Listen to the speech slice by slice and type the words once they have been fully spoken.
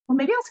Well,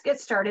 maybe I'll get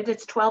started.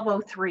 It's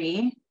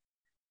 12:03.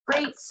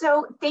 Great.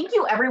 So thank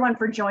you everyone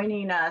for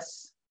joining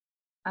us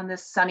on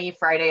this sunny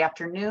Friday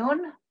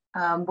afternoon.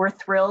 We're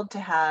thrilled to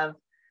have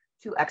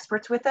two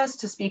experts with us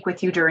to speak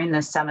with you during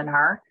this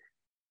seminar.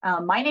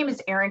 My name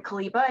is Erin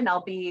Kaliba, and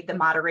I'll be the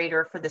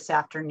moderator for this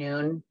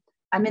afternoon.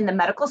 I'm in the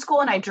medical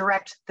school and I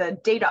direct the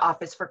data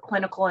office for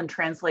clinical and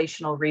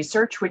translational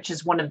research, which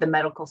is one of the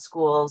medical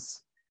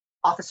school's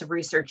Office of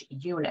Research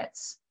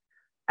units.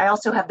 I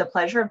also have the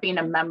pleasure of being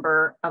a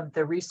member of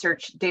the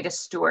Research Data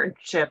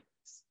Stewardship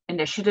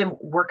Initiative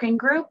Working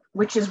Group,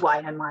 which is why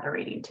I'm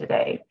moderating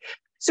today.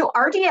 So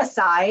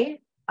RDSI,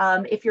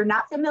 if you're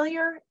not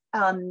familiar,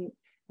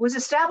 was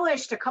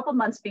established a couple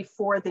months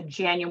before the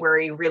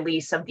January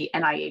release of the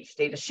NIH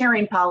data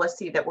sharing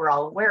policy that we're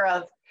all aware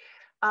of.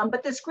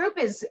 But this group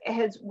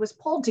was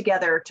pulled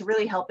together to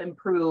really help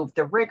improve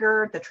the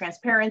rigor, the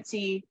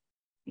transparency,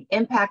 the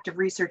impact of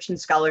research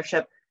and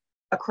scholarship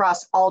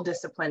across all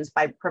disciplines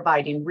by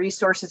providing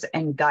resources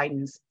and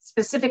guidance,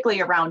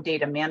 specifically around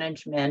data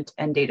management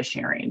and data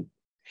sharing.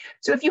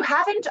 So if you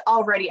haven't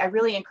already, I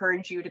really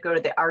encourage you to go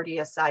to the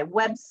RDSI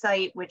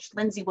website, which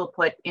Lindsay will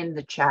put in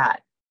the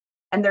chat.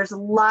 And there's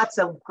lots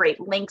of great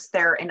links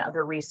there and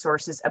other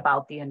resources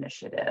about the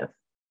initiative.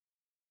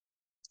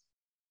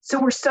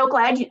 So we're so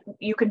glad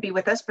you could be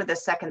with us for the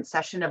second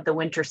session of the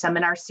winter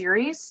seminar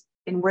series,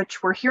 in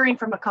which we're hearing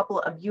from a couple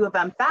of U of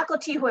M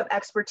faculty who have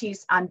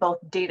expertise on both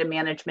data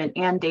management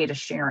and data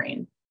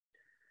sharing.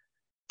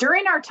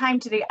 During our time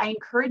today, I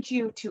encourage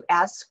you to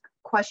ask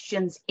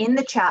questions in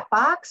the chat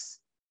box.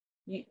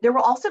 There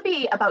will also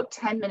be about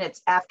 10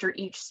 minutes after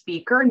each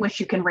speaker in which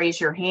you can raise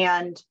your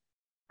hand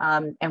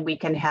and we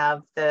can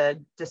have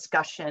the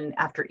discussion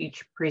after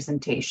each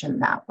presentation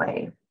that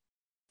way.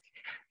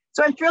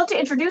 So I'm thrilled to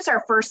introduce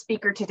our first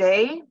speaker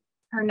today,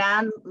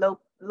 Hernán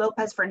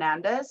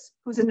López-Fernández,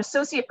 who's an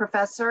associate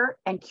professor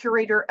and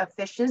curator of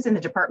fishes in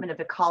the Department of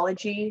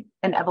Ecology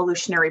and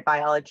Evolutionary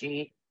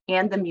Biology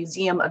and the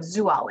Museum of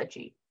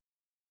Zoology.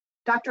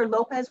 Dr.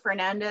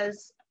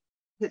 López-Fernández,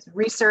 his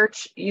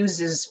research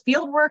uses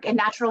fieldwork and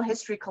natural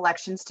history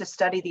collections to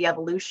study the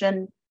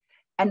evolution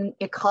and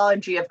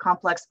ecology of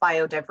complex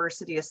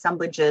biodiversity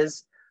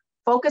assemblages,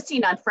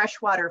 focusing on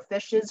freshwater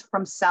fishes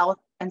from South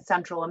and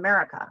Central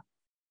America.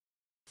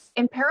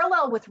 In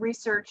parallel with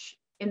research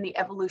in the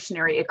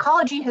evolutionary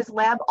ecology, his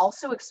lab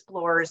also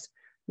explores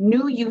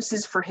new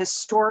uses for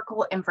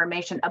historical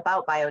information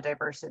about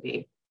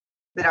biodiversity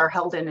that are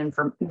held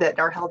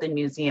in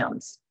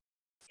museums.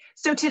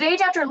 So today,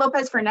 Dr.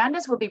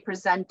 López-Fernández will be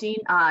presenting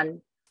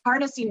on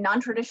harnessing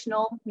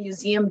non-traditional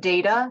museum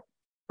data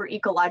for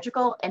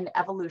ecological and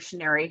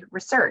evolutionary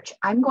research.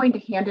 I'm going to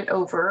hand it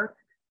over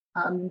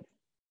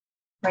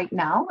right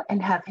now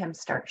and have him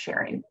start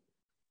sharing.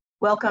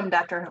 Welcome,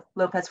 Dr.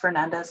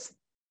 López-Fernández.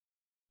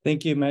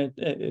 Thank you,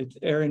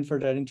 Erin, for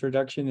that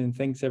introduction, and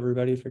thanks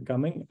everybody for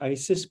coming. I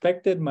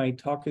suspected my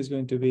talk is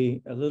going to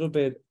be a little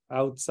bit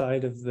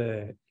outside of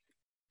the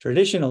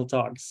traditional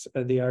talks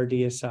at the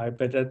RDSI,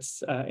 but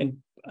that's a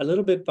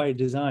little bit by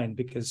design,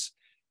 because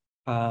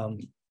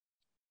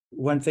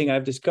one thing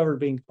I've discovered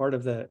being part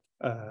of the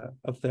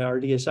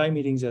RDSI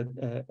meetings at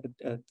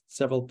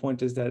several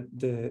points is that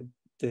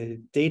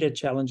the data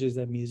challenges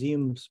that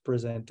museums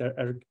present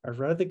are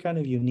rather kind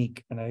of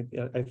unique, and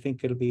I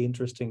think it'll be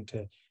interesting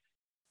to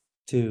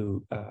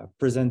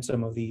present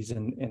some of these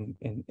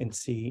and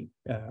see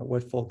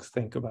what folks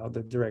think about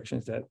the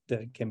directions that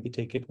can be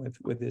taken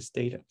with this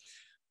data.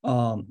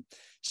 So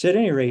at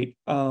any rate,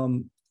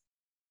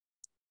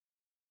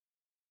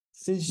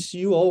 since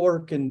you all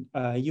work in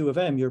U of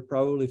M, you're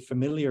probably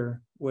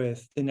familiar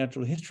with the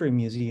Natural History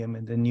Museum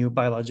and the new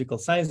Biological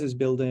Sciences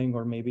building,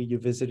 or maybe you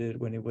visited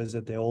when it was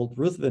at the old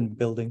Ruthven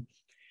building.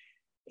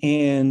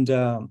 And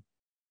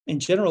in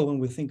general, when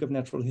we think of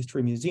natural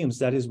history museums,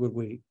 that is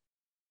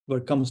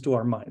what comes to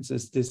our minds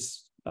is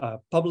this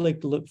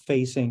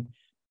public-facing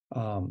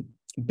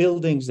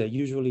buildings that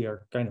usually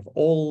are kind of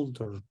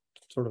old or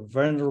sort of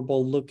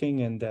venerable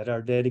looking, and that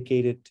are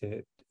dedicated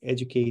to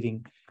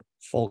educating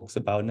folks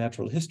about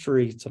natural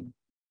history,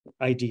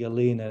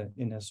 ideally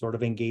in a sort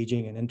of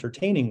engaging and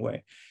entertaining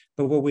way.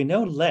 But what we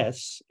know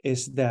less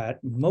is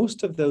that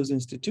most of those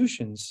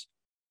institutions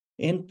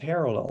in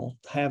parallel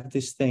have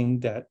this thing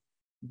that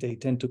they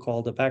tend to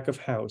call the back of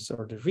house,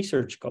 or the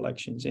research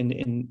collections.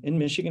 In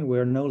Michigan,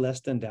 we're no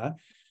less than that.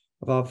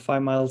 About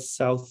 5 miles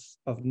south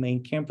of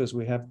main campus,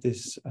 we have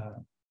this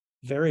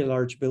very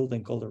large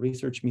building called the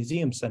Research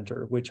Museum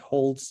Center, which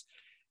holds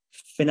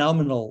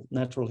phenomenal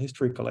natural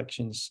history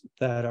collections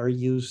that are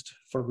used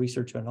for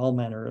research on all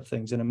manner of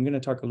things. And I'm going to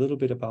talk a little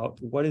bit about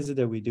what is it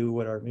that we do,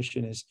 what our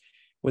mission is,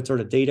 what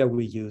sort of data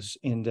we use,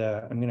 and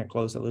I'm going to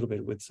close a little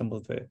bit with some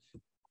of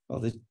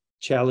the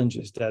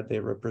challenges that they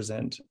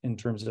represent in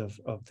terms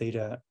of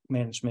data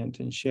management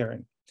and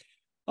sharing.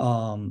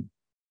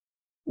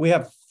 We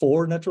have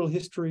 4 natural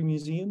history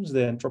museums: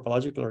 the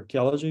Anthropological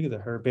Archaeology, the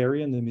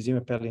Herbarium, the Museum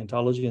of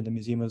Paleontology, and the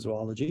Museum of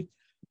Zoology.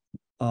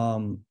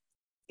 And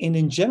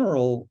in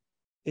general,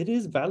 it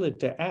is valid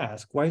to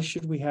ask, why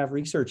should we have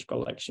research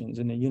collections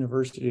in a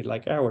university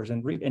like ours?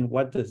 And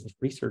what does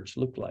research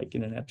look like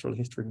in a natural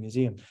history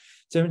museum?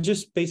 So I'm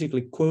just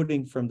basically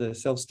quoting from the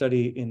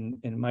self-study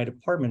in my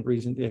department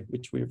recently,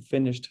 which we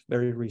finished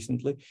very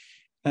recently.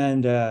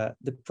 And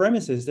the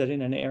premise is that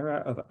in an era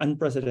of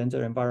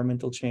unprecedented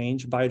environmental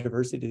change,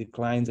 biodiversity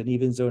declines, and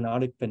even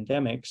zoonotic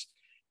pandemics,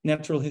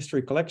 natural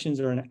history collections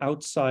are an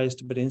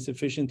outsized but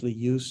insufficiently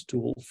used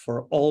tool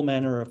for all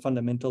manner of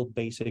fundamental,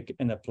 basic,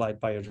 and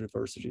applied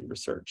biodiversity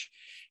research.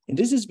 And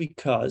this is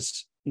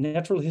because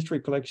natural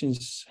history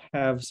collections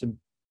have some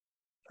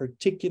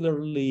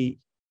particularly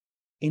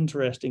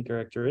interesting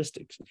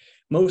characteristics,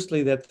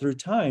 mostly that through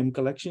time,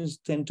 collections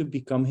tend to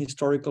become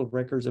historical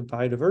records of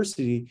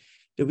biodiversity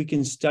that we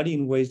can study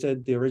in ways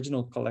that the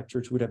original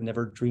collectors would have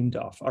never dreamed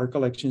of. Our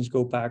collections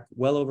go back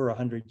well over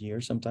 100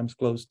 years, sometimes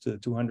close to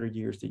 200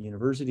 years the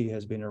university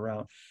has been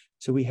around.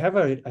 So we have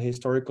a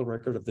historical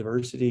record of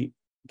diversity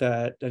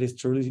that is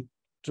truly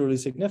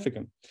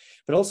significant.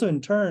 But also in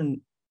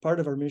turn, part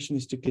of our mission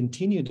is to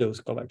continue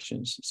those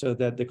collections so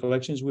that the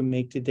collections we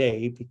make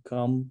today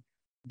become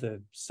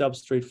the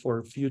substrate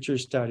for future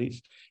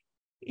studies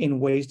in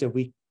ways that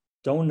we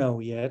don't know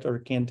yet or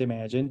can't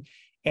imagine,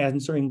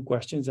 answering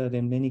questions that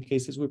in many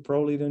cases we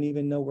probably don't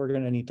even know we're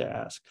going to need to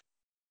ask.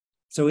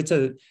 So it's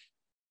a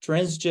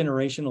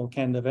transgenerational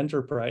kind of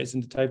enterprise,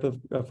 and the type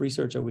of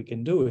research that we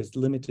can do is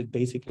limited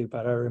basically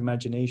by our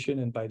imagination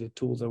and by the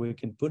tools that we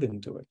can put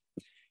into it.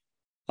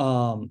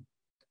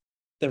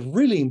 The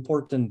really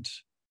important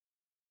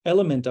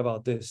element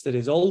about this that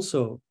is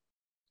also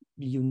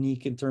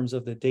unique in terms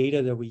of the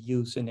data that we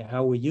use and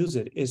how we use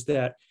it is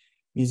that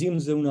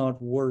museums do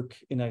not work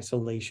in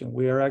isolation.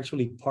 We are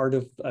actually part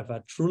of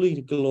a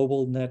truly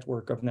global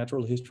network of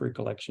natural history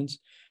collections.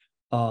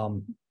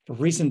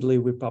 Recently,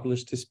 we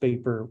published this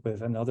paper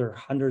with another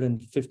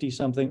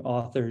 150-something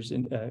authors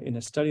in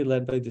a study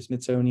led by the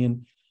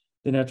Smithsonian,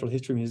 the Natural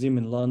History Museum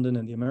in London,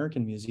 and the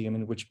American Museum,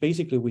 in which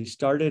basically we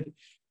started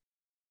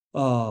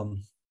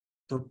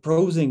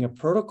proposing a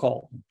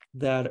protocol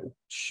that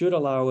should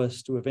allow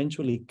us to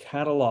eventually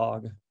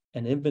catalog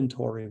and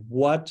inventory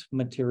what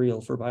material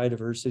for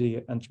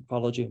biodiversity,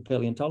 anthropology, and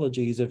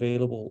paleontology is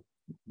available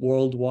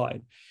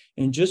worldwide.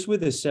 And just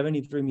with the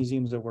 73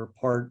 museums that were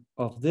part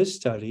of this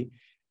study,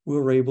 we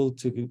were able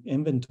to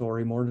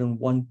inventory more than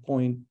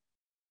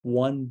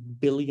 1.1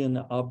 billion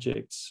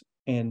objects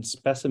and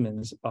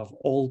specimens of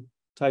all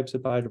types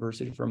of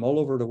biodiversity from all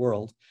over the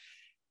world.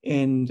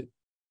 And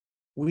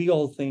we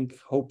all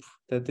hope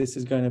that this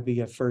is going to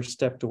be a first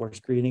step towards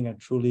creating a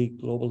truly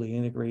globally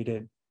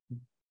integrated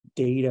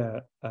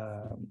data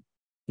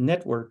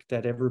network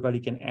that everybody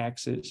can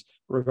access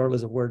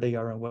regardless of where they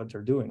are and what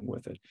they're doing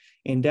with it.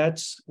 And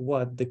that's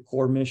what the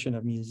core mission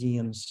of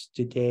museums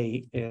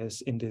today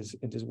is in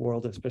this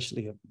world,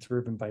 especially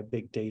driven by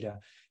big data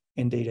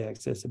and data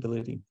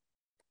accessibility.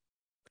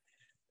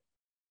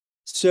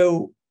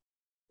 So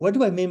what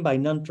do I mean by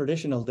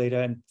non-traditional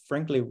data? And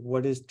frankly,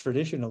 what is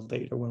traditional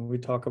data when we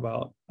talk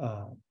about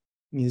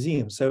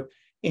museums? So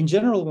in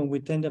general, when we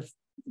tend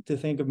to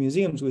think of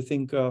museums, we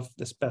think of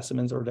the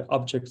specimens or the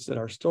objects that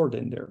are stored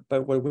in there.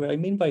 But what I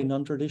mean by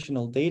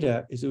non-traditional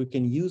data is that we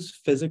can use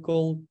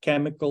physical,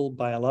 chemical,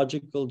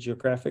 biological,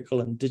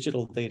 geographical, and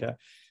digital data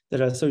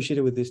that are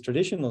associated with these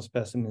traditional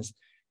specimens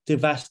to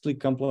vastly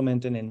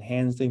complement and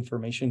enhance the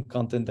information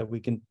content that we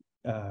can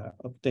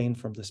obtain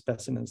from the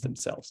specimens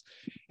themselves.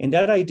 And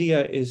that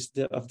idea is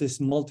of this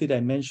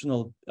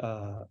multidimensional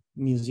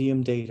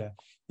museum data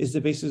is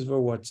the basis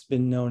for what's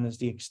been known as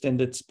the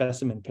extended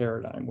specimen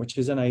paradigm, which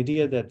is an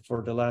idea that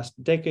for the last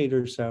decade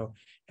or so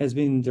has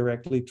been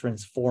directly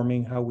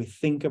transforming how we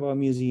think about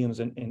museums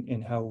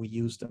and how we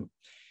use them.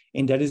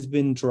 And that has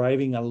been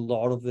driving a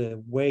lot of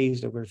the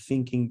ways that we're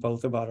thinking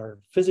both about our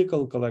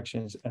physical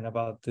collections and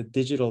about the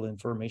digital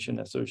information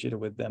associated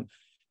with them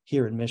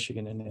here in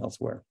Michigan and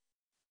elsewhere.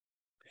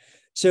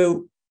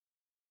 So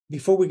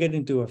before we get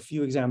into a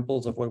few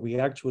examples of what we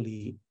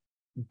actually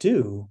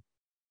do,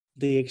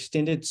 the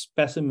extended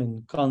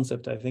specimen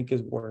concept, I think,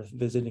 is worth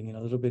visiting in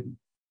a little bit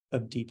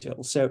of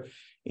detail. So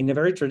in a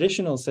very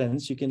traditional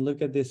sense, you can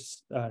look at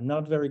this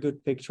not very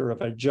good picture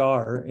of a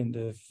jar in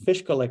the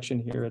fish collection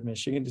here at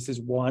Michigan. This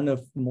is one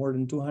of more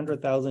than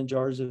 200,000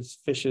 jars of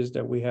fishes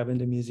that we have in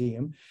the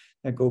museum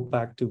that go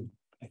back to,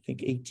 I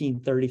think,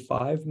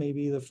 1835,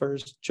 maybe the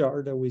first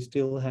jar that we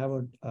still have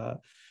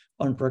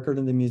on record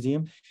in the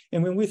museum.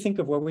 And when we think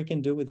of what we can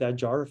do with that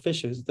jar of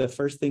fishes, the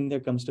first thing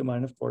that comes to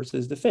mind, of course,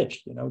 is the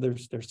fish. You know,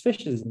 there's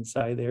fishes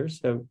inside there.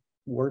 So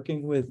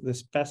working with the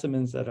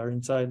specimens that are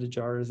inside the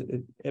jar is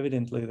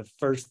evidently the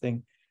first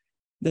thing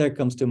that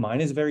comes to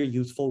mind. It's very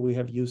useful. We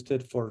have used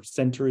it for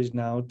centuries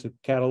now to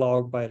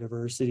catalog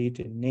biodiversity,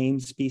 to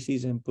name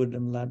species and put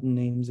them Latin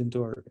names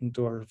into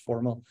our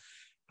formal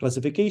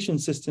classification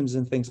systems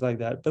and things like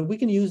that. But we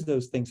can use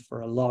those things for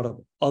a lot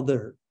of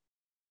other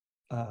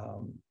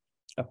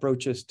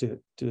approaches to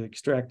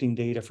extracting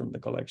data from the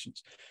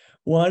collections.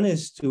 One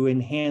is to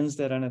enhance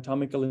that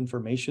anatomical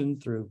information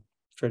through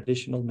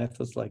traditional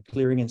methods like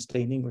clearing and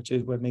staining, which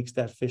is what makes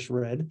that fish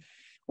red.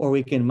 or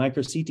we can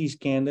micro-CT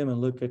scan them and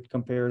look at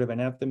comparative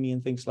anatomy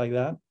and things like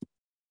that.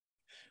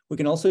 We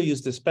can also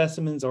use the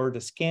specimens or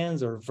the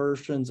scans or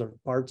versions or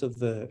parts of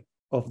the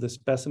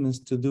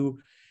specimens to do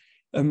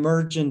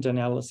emergent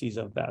analyses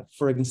of that.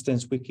 For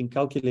instance, we can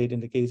calculate in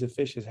the case of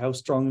fishes how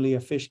strongly a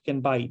fish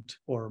can bite,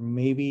 or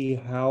maybe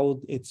how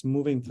it's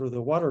moving through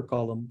the water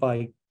column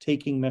by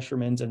taking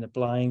measurements and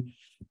applying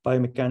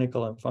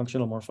biomechanical and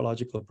functional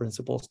morphological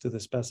principles to the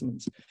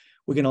specimens.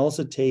 We can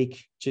also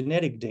take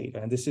genetic data,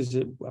 and this is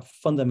a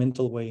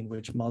fundamental way in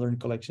which modern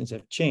collections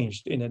have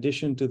changed. In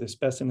addition to the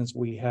specimens,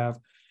 we have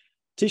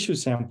tissue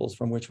samples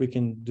from which we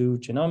can do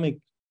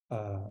genomic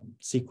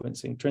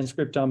sequencing,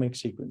 transcriptomic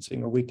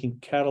sequencing, or we can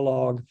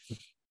catalog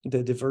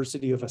the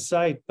diversity of a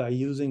site by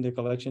using the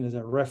collection as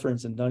a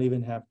reference and not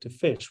even have to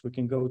fish. We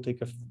can go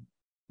take a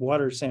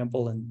water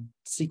sample and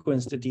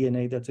sequence the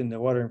DNA that's in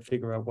the water and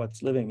figure out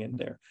what's living in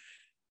there.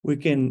 We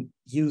can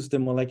use the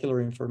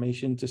molecular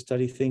information to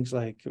study things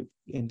like,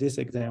 in this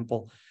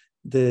example,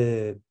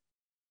 the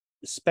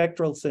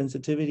spectral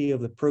sensitivity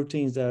of the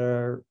proteins that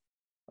are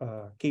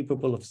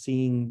capable of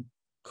seeing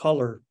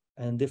color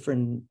and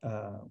different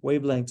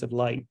wavelengths of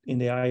light in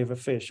the eye of a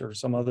fish or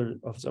some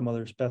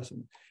other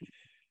specimen.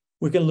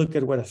 We can look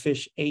at what a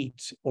fish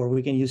ate, or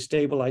we can use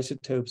stable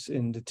isotopes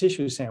in the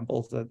tissue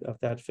samples of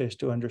that fish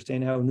to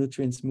understand how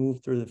nutrients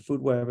move through the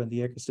food web and the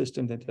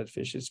ecosystem that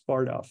fish is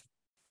part of.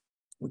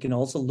 We can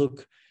also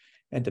look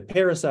at the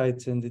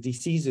parasites and the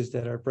diseases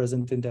that are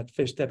present in that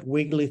fish. That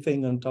wiggly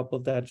thing on top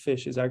of that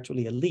fish is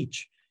actually a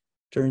leech.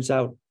 Turns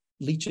out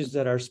leeches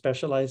that are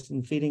specialized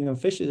in feeding on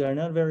fishes are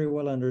not very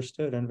well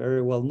understood and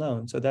very well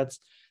known. So that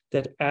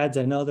adds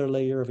another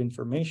layer of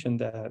information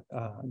that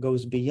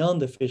goes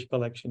beyond the fish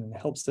collection and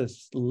helps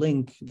us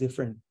link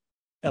different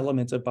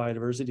elements of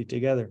biodiversity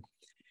together.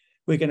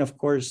 We can, of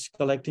course,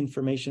 collect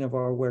information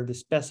about where the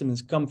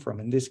specimens come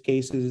from. In this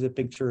case, this is a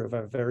picture of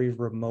a very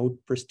remote,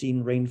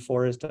 pristine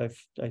rainforest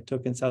I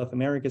took in South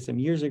America some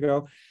years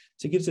ago.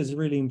 So it gives us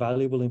really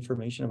invaluable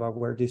information about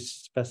where these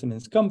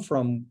specimens come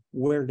from,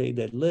 where they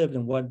lived,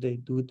 and what they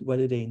do, what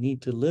do they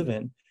need to live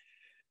in.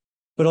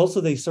 But also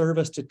they serve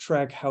us to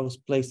track how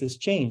places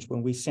change.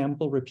 When we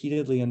sample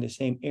repeatedly in the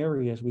same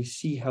areas, we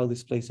see how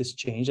this place has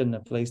changed, and a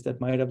place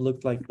that might have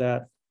looked like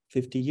that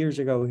 50 years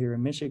ago here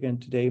in Michigan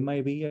today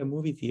might be a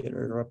movie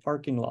theater or a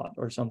parking lot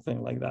or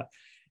something like that.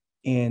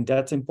 And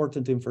that's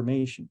important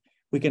information.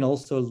 We can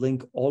also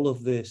link all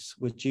of this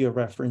with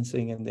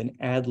georeferencing and then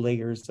add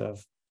layers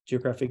of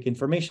geographic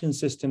information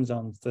systems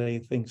on, say,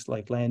 things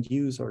like land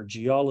use or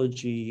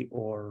geology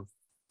or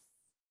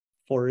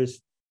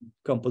forest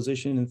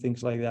composition and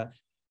things like that,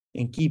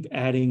 and keep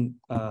adding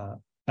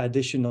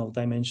additional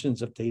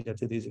dimensions of data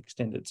to these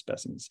extended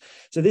specimens.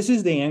 So this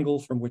is the angle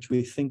from which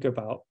we think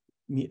about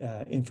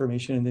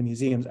information in the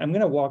museums. I'm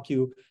going to walk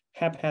you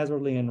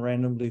haphazardly and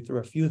randomly through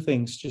a few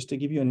things just to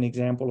give you an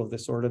example of the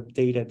sort of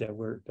data that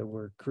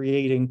we're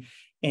creating,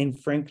 and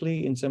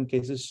frankly, in some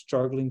cases,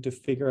 struggling to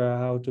figure out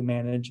how to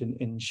manage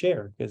and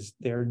share, because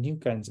there are new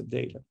kinds of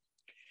data.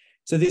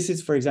 So this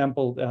is, for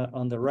example,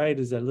 on the right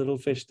is a little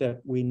fish that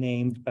we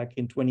named back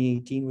in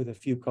 2018 with a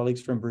few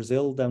colleagues from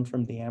Brazil down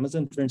from the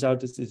Amazon. Turns out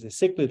this is a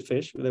cichlid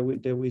fish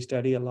that we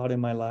study a lot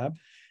in my lab.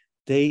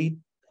 They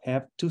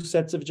have two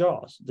sets of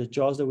jaws, the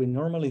jaws that we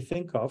normally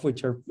think of,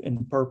 which are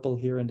in purple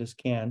here in the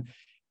scan,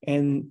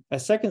 and a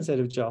second set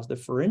of jaws, the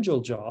pharyngeal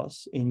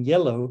jaws in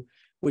yellow,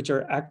 which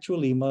are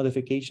actually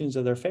modifications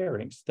of their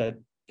pharynx, that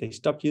they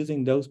stopped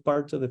using those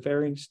parts of the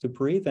pharynx to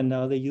breathe, and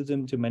now they use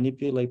them to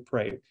manipulate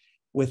prey.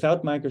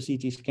 Without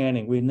micro-CT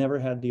scanning, we never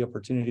had the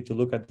opportunity to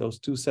look at those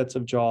two sets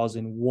of jaws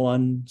in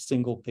one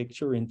single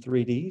picture in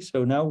 3D.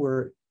 So now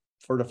we're,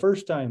 for the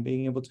first time,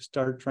 being able to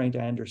start trying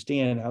to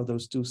understand how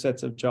those two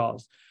sets of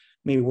jaws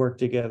may work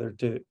together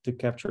to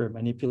capture and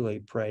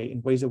manipulate prey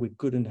in ways that we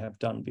couldn't have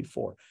done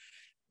before.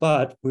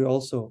 But we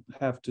also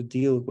have to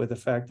deal with the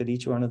fact that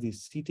each one of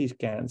these CT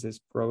scans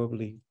is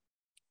probably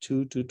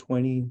 2 to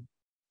 20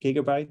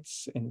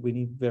 gigabytes, and we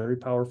need very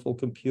powerful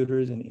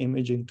computers and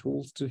imaging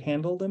tools to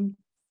handle them.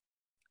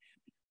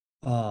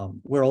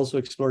 We're also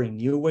exploring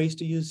new ways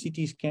to use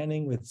CT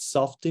scanning with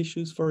soft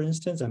tissues, for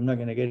instance. I'm not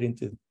going to get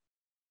into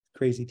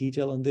crazy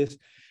detail on this,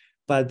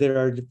 but there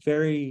are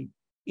very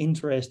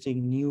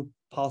interesting new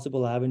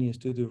possible avenues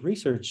to do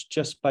research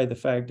just by the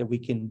fact that we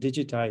can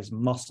digitize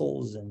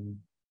muscles and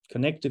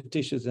connective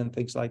tissues and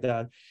things like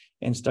that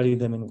and study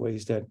them in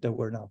ways that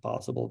were not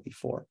possible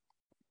before.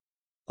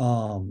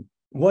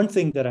 One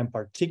thing that I'm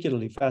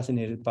particularly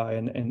fascinated by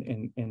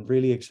and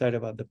really excited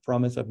about the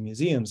promise of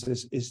museums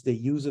is the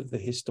use of the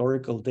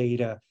historical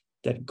data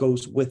that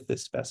goes with the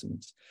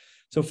specimens.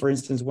 So for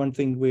instance, one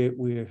thing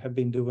we have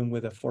been doing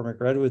with a former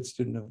graduate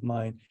student of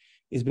mine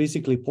is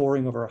basically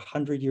poring over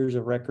 100 years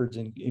of records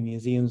in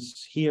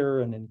museums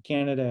here and in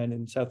Canada and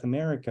in South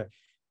America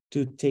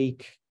to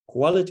take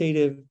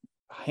qualitative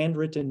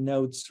handwritten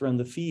notes from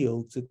the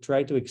field to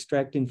try to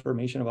extract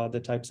information about the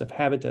types of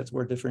habitats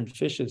where different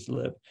fishes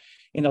live.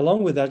 And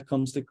along with that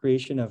comes the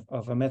creation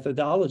of a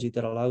methodology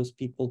that allows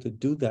people to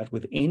do that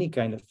with any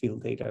kind of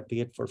field data, be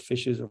it for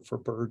fishes or for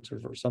birds or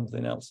for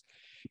something else.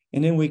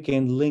 And then we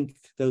can link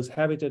those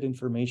habitat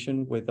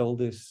information with all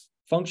this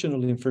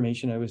functional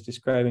information I was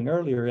describing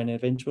earlier, and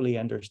eventually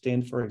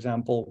understand, for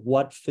example,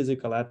 what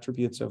physical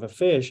attributes of a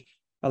fish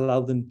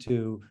allow them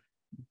to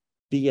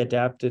be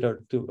adapted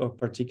or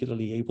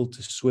particularly able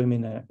to swim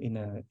in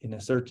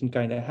a certain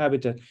kind of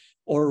habitat,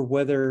 or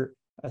whether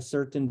a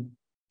certain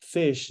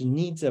fish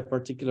needs a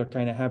particular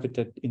kind of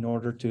habitat in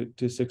order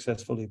to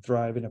successfully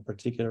thrive in a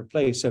particular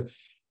place. So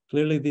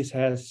clearly this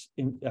has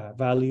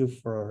value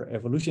for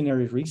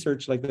evolutionary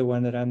research like the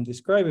one that I'm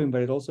describing,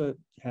 but it also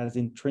has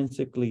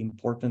intrinsically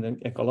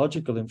important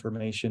ecological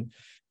information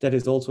that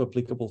is also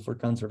applicable for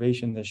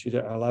conservation that should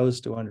allow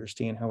us to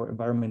understand how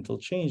environmental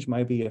change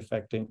might be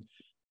affecting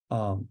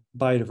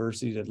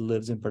biodiversity that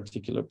lives in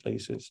particular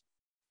places.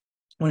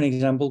 One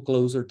example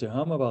closer to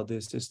home about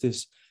this is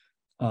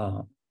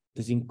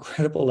this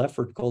incredible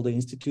effort called the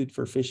Institute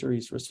for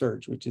Fisheries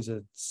Research, which is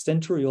a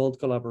century-old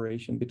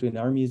collaboration between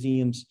our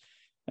museums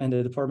and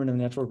the Department of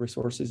Natural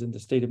Resources in the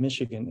state of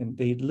Michigan. And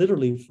they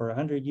literally for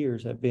 100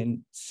 years have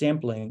been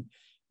sampling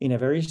in a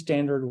very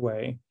standard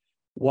way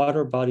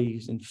water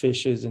bodies and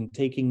fishes and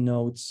taking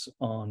notes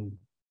on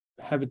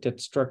habitat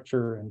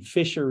structure and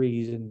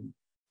fisheries and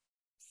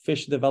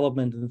fish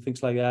development and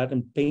things like that,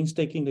 and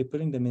painstakingly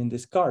putting them in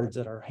these cards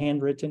that are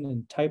handwritten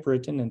and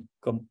typewritten and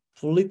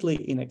completely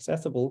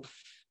inaccessible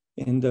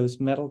in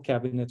those metal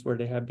cabinets where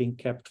they have been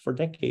kept for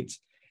decades.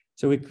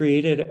 So we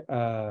created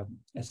a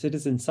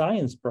citizen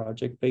science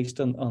project based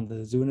on the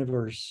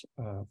Zooniverse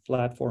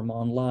platform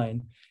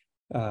online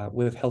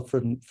with help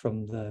from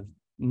the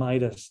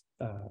Midas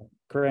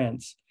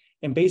grants,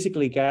 and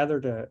basically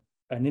gathered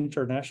an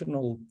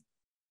international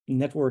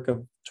network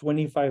of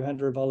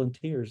 2,500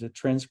 volunteers that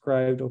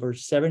transcribed over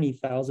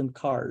 70,000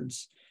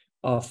 cards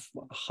of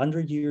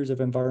 100 years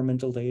of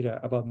environmental data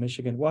about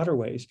Michigan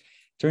waterways.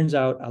 Turns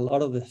out a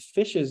lot of the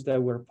fishes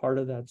that were part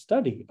of that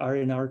study are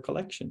in our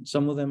collection.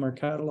 Some of them are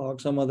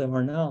cataloged, some of them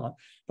are not,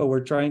 but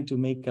we're trying to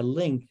make a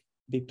link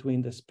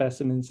between the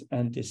specimens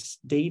and this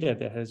data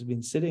that has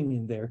been sitting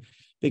in there,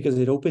 because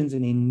it opens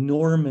an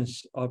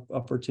enormous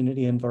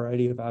opportunity and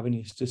variety of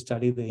avenues to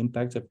study the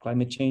impact of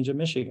climate change in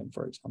Michigan,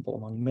 for example,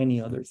 among many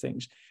other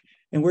things.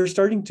 And we're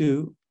starting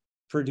to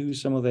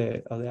produce some of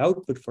the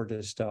output for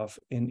this stuff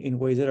in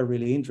ways that are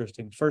really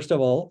interesting. First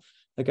of all,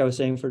 like I was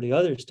saying for the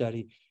other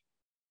study,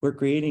 we're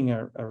creating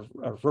a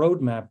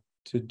roadmap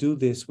to do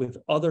this with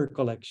other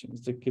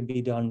collections that can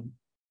be done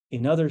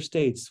in other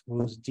states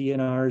whose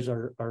DNRs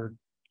are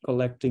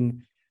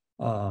collecting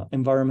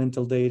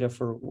environmental data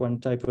for one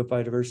type of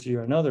biodiversity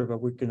or another,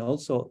 but we can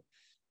also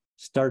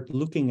start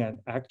looking at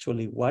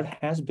actually what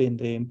has been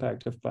the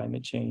impact of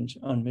climate change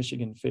on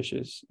Michigan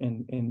fishes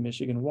in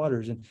Michigan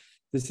waters. And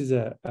this is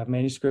a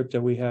manuscript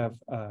that we have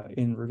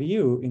in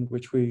review, in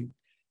which we,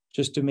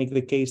 just to make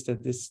the case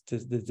that this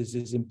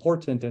is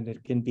important and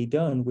it can be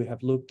done, we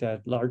have looked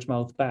at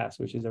largemouth bass,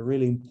 which is a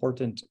really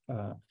important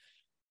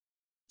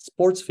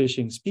sports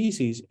fishing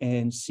species,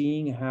 and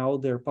seeing how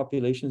their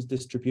populations,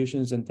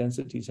 distributions, and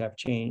densities have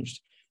changed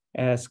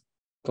as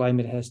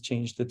climate has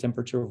changed the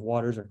temperature of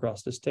waters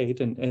across the state.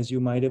 And as you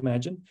might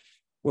imagine,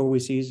 what we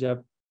see is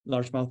that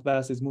largemouth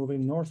bass is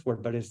moving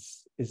northward, but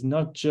it's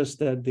not just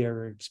that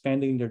they're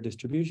expanding their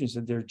distributions,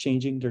 that they're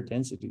changing their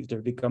densities.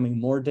 They're becoming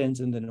more dense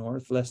in the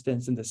north, less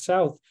dense in the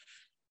south,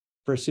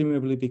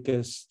 presumably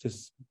because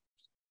this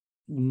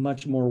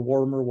much more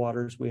warmer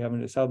waters we have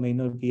in the south may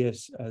not be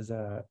as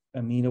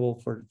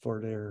amenable for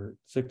their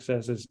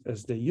success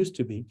as they used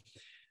to be.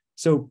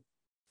 So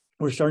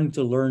we're starting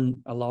to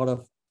learn a lot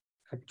of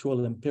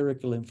actual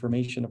empirical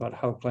information about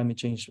how climate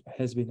change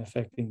has been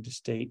affecting the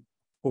state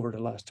over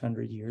the last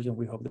 100 years, and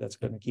we hope that's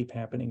going to keep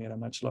happening at a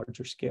much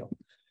larger scale.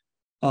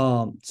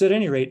 So at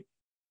any rate,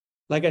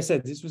 like I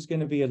said, this was going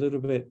to be a little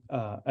bit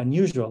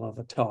unusual of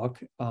a talk,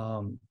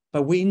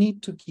 but we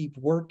need to keep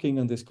working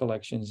on these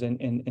collections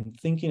and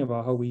thinking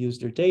about how we use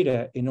their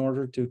data in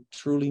order to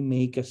truly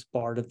make us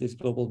part of this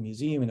global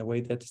museum in a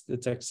way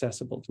that's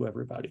accessible to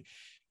everybody.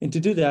 And to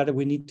do that,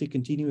 we need to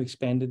continue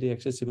expanding the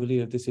accessibility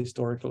of this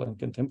historical and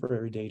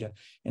contemporary data.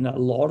 And a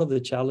lot of the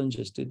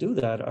challenges to do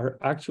that are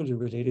actually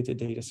related to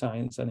data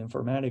science and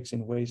informatics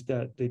in ways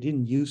that they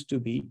didn't used to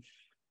be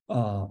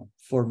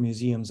for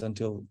museums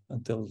until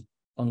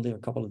only a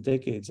couple of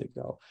decades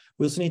ago.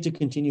 We also need to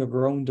continue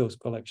growing those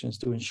collections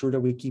to ensure that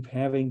we keep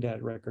having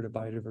that record of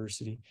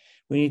biodiversity.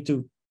 We need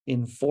to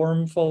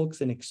inform folks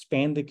and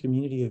expand the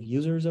community of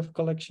users of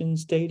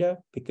collections data,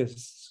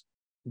 because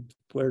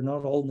we're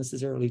not all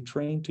necessarily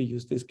trained to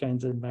use these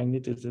kinds of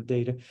magnitudes of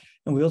data.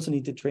 And we also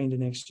need to train the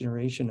next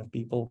generation of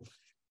people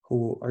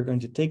who are going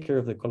to take care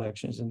of the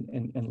collections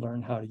and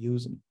learn how to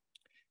use them.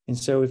 And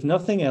so if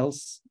nothing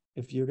else,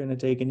 if you're going to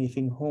take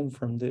anything home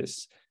from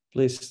this,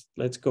 please,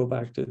 let's go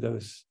back to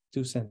those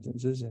two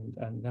sentences,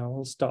 and now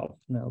I'll stop,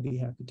 and I'll be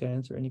happy to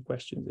answer any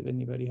questions if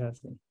anybody has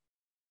them.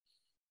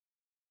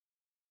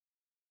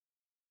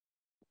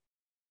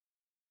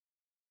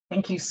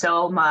 Thank you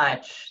so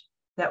much.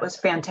 That was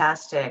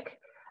fantastic.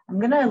 I'm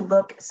going to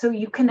look, so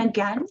you can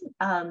again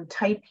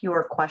type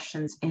your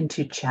questions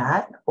into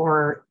chat,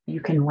 or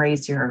you can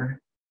raise your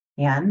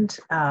hand,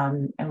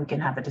 and we can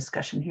have a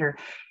discussion here.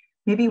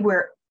 Maybe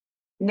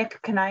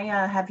Nick, can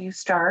I have you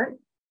start?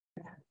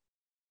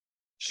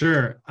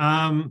 Sure.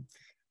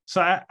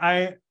 So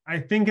I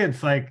think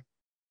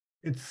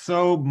it's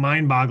so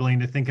mind-boggling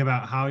to think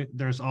about how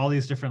there's all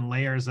these different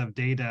layers of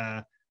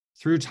data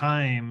through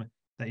time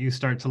that you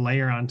start to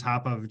layer on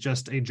top of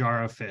just a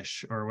jar of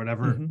fish or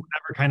whatever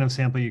kind of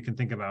sample you can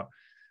think about.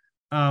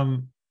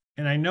 And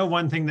I know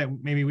one thing that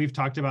maybe we've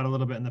talked about a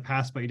little bit in the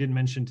past, but you didn't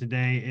mention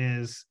today,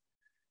 is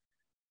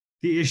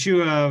the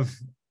issue of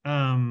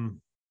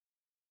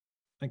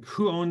like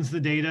who owns the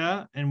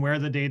data and where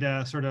the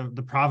data, sort of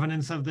the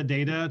provenance of the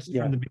data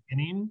from the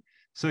beginning.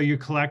 So you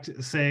collect,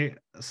 say,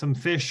 some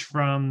fish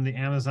from the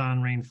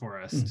Amazon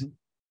rainforest,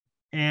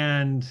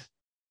 and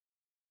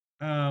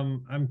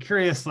I'm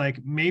curious,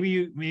 like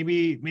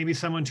maybe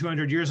someone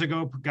 200 years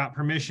ago got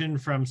permission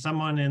from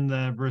someone in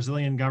the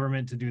Brazilian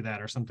government to do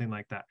that or something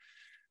like that.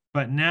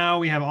 But now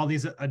we have all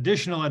these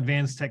additional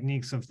advanced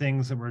techniques of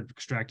things that we're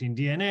extracting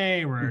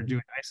DNA, we're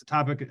doing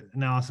isotopic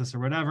analysis or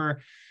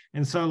whatever.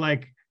 And so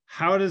like,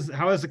 how is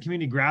the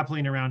community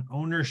grappling around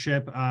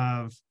ownership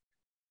of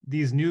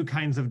these new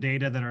kinds of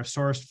data that are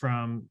sourced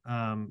from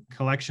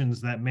collections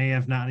that may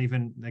have not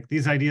even, like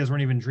these ideas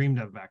weren't even dreamed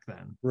of back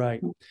then?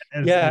 Right.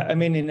 Yeah, I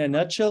mean, in a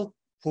nutshell,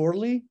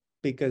 poorly,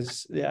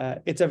 because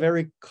it's a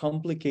very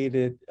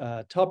complicated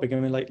topic. I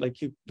mean, like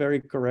you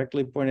very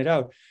correctly pointed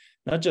out,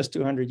 not just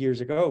 200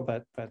 years ago,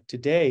 but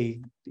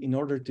today, in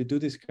order to do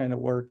this kind of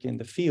work in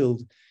the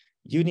field,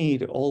 you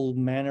need all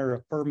manner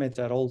of permits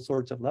at all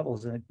sorts of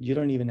levels. And you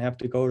don't even have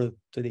to go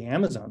to the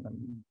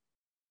Amazon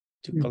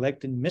to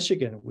collect in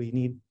Michigan. We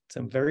need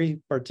some very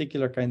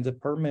particular kinds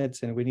of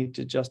permits, and we need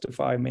to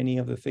justify many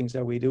of the things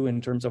that we do in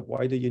terms of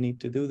why do you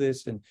need to do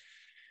this.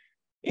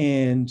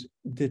 And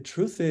the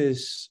truth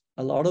is,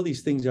 a lot of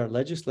these things are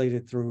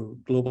legislated through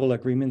global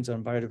agreements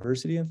on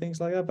biodiversity and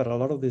things like that, but a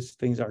lot of these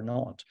things are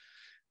not.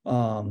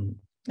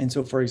 And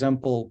so, for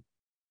example,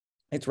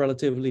 it's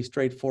relatively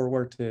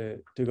straightforward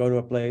to go to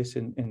a place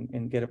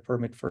and get a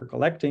permit for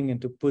collecting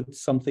and to put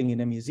something in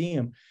a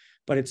museum,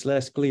 but it's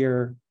less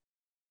clear,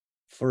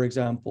 for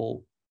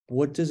example,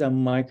 what does a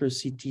micro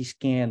CT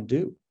scan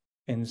do?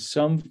 And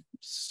some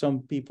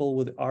people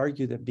would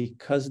argue that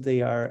because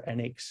they are an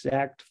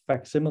exact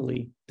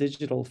facsimile,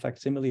 digital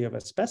facsimile of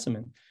a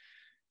specimen,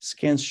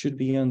 scans should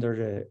be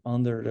under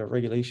the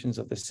regulations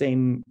of the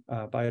same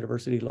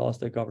biodiversity laws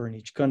that govern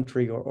each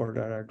country or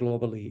that are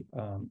globally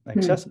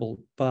accessible.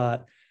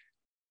 But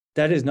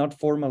that is not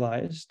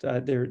formalized.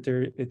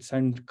 It's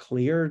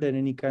unclear that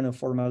any kind of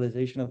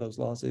formalization of those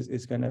laws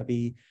is going to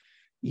be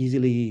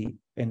easily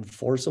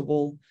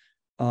enforceable.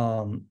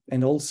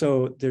 And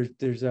also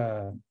there's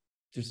a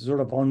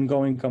sort of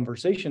ongoing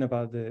conversation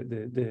about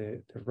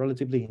the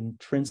relatively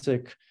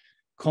intrinsic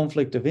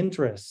conflict of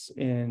interests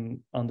in,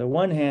 on the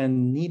one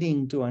hand,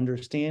 needing to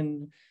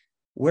understand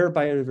where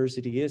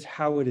biodiversity is,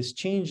 how it is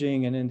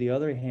changing, and on the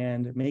other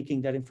hand,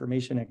 making that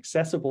information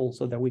accessible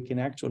so that we can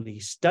actually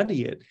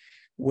study it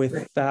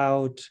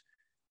without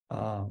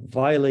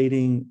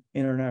violating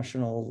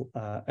international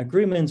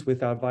agreements,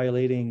 without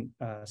violating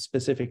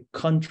specific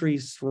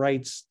countries'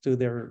 rights to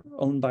their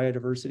own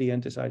biodiversity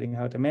and deciding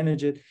how to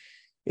manage it.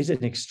 Is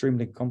an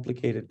extremely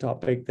complicated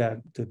topic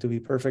that, to be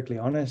perfectly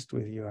honest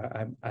with you,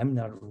 I'm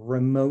not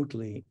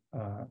remotely,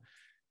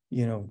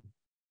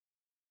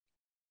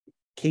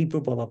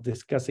 capable of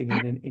discussing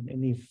it in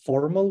any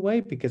formal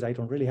way, because I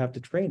don't really have the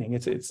training.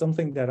 It's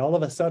something that all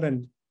of a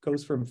sudden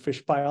goes from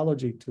fish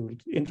biology to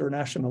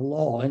international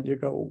law, and you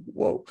go,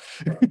 whoa.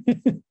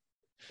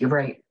 You're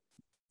right.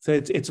 So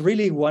it's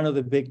really one of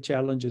the big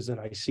challenges that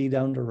I see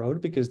down the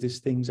road, because these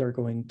things are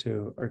going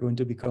to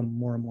become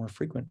more and more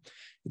frequent.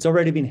 It's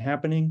already been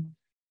happening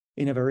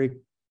in a very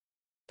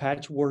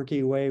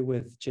patchworky way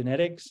with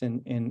genetics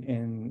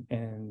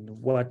and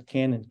what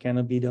can and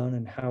cannot be done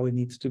and how it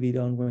needs to be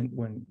done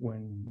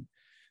when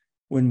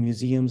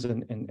museums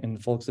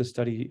and folks that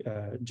study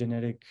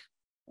genetic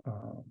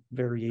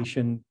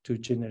variation to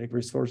genetic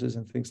resources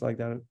and things like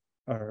that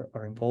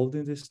are involved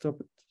in this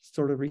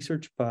sort of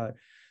research. But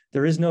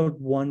there is no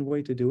one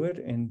way to do it,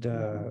 and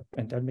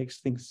that makes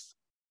things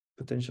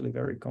potentially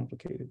very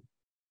complicated.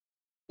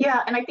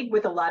 Yeah, and I think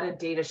with a lot of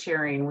data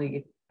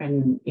sharing,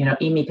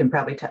 Amy can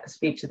probably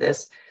speak to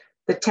this.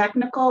 The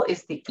technical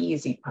is the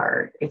easy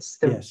part. It's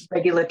the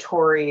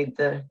regulatory,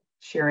 the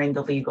sharing,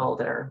 the legal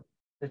that are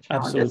the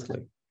challenges.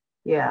 Absolutely.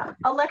 Yeah,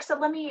 Alexa,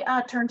 let me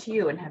turn to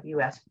you and have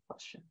you ask a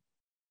question.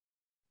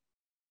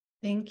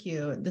 Thank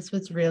you. This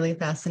was really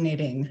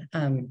fascinating.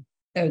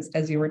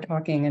 As you were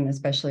talking, and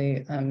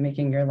especially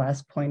making your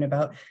last point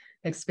about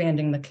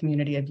expanding the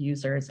community of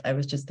users, I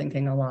was just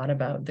thinking a lot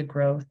about the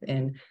growth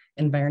in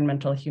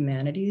environmental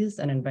humanities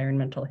and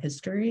environmental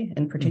history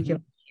in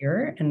particular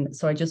here. And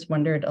so I just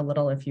wondered a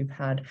little if you've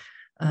had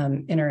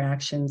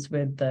interactions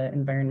with the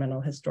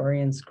environmental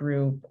historians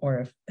group,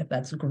 or if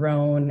that's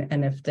grown,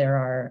 and if there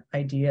are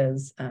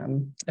ideas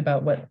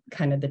about what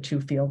kind of the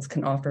two fields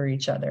can offer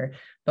each other,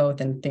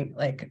 both, and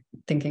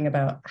thinking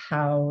about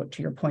how,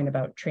 to your point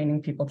about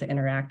training people to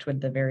interact with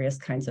the various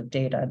kinds of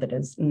data that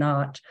is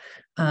not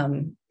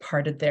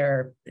part of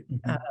their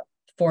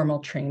formal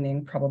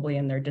training, probably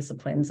in their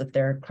disciplines if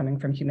they're coming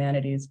from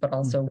humanities, but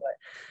also what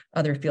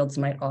other fields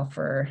might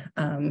offer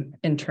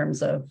in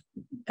terms of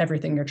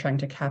everything you're trying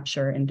to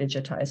capture and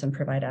digitize and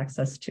provide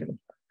access to.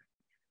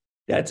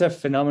 That's a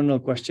phenomenal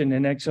question.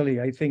 And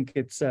actually, I think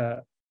it's,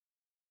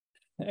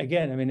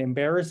 again, I mean,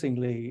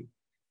 embarrassingly,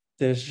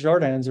 the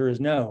short answer is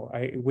no.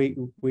 We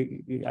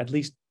at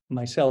least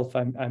myself,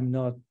 I'm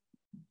not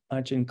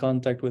much in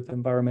contact with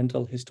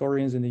environmental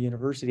historians in the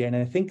university. And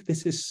I think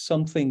this is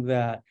something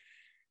that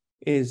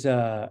is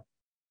a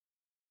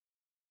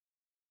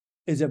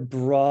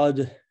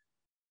broad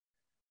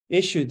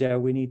issue that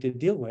we need to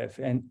deal with.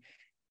 And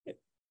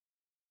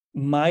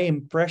my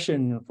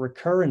impression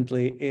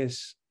recurrently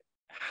is,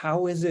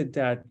 how is it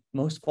that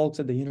most folks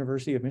at the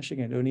University of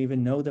Michigan don't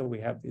even know that we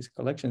have these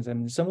collections? I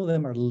mean, some of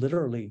them are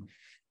literally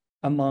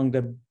among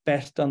the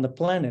best on the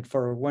planet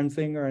for one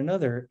thing or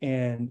another.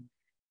 And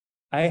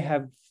I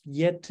have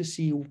yet to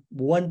see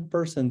one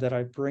person that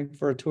I bring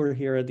for a tour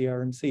here at the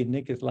RMC.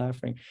 Nick is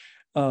laughing.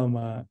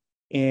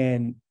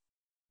 And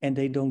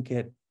they don't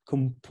get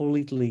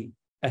completely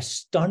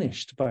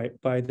astonished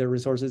by the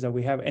resources that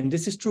we have. And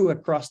this is true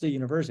across the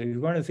university.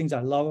 One of the things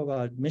I love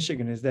about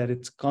Michigan is that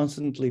it's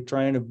constantly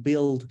trying to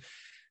build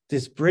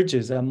these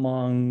bridges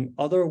among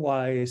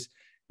otherwise,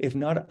 if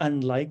not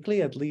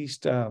unlikely, at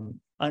least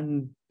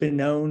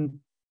unbeknown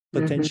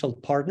potential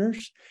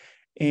partners.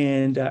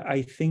 And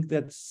I think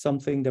that's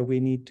something that we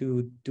need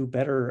to do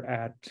better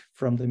at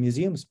from the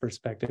museum's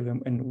perspective.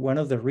 And one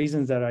of the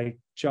reasons that I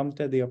jumped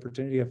at the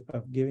opportunity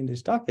of giving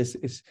this talk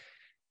is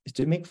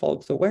to make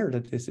folks aware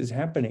that this is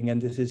happening and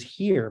this is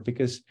here,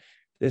 because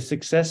the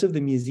success of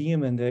the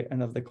museum and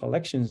of the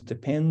collections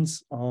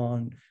depends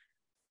on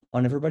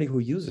everybody who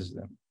uses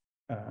them.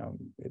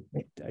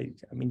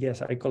 I mean,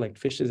 yes, I collect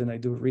fishes and I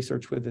do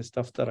research with the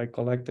stuff that I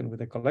collect and with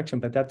the collection,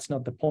 but that's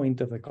not the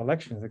point of the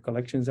collections. The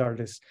collections are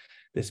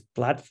this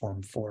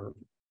platform for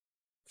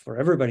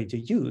everybody to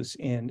use.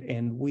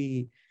 And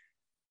we,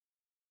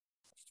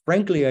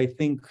 frankly, I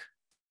think,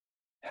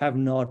 have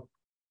not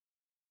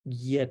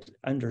yet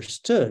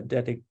understood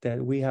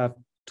that we have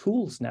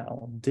tools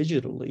now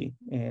digitally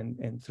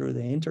and through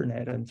the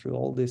internet and through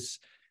all this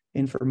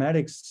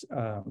informatics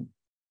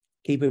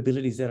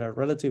capabilities that are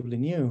relatively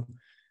new.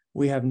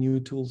 We have new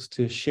tools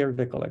to share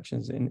the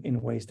collections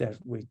in ways that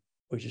we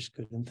just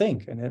couldn't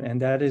think.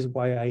 And that is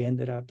why I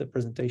ended up the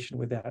presentation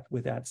with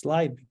that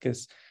slide,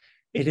 because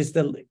it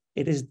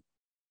is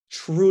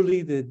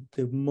truly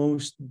the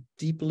most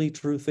deeply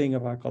true thing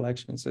about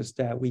collections, is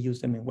that we use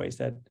them in ways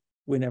that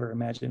we never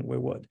imagined we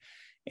would.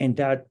 And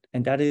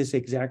that is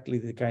exactly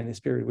the kind of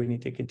spirit we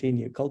need to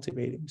continue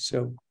cultivating.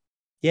 So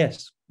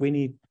yes, we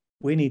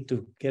need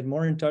to get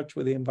more in touch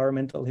with the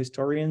environmental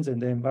historians and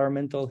the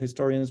environmental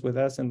historians with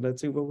us, and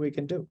let's see what we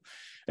can do.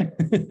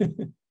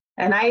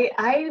 And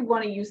I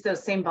want to use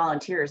those same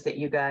volunteers that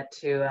you got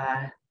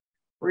to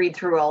read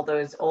through all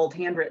those old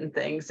handwritten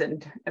things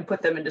and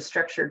put them into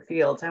structured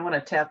fields. I want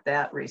to tap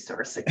that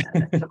resource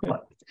again.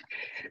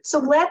 So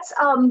let's,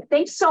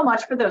 thanks so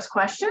much for those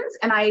questions.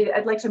 And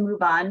I'd like to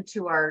move on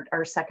to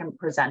our second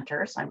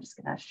presenter. So I'm just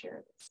going to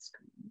share this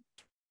screen.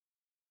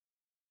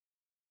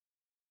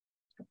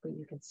 Hopefully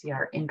you can see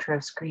our intro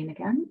screen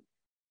again.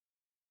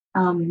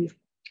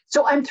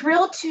 So I'm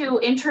thrilled to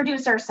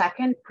introduce our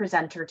second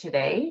presenter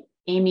today,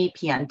 Amy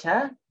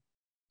Pienta.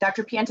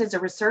 Dr. Pienta is a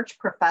research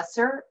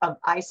professor of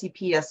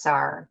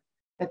ICPSR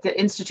at the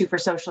Institute for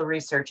Social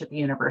Research at the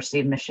University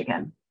of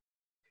Michigan.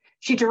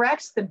 She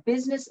directs the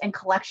Business and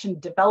Collection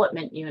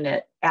Development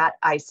Unit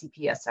at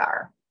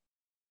ICPSR.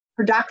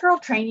 Her doctoral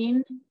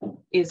training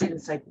is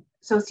in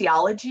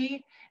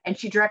sociology, and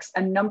she directs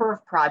a number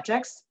of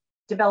projects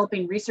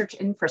developing research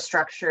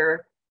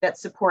infrastructure that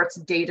supports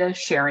data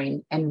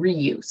sharing and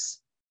reuse.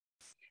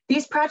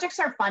 These projects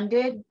are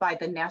funded by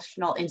the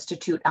National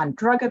Institute on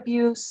Drug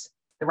Abuse,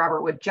 the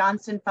Robert Wood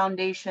Johnson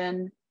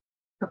Foundation,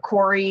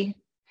 PCORI,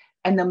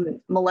 and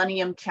the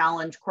Millennium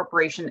Challenge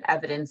Corporation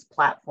Evidence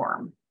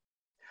Platform.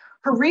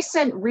 Her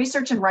recent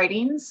research and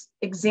writings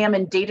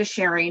examine data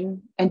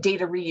sharing and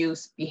data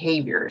reuse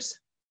behaviors.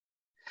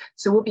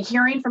 So we'll be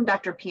hearing from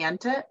Dr.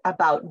 Pienta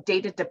about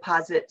data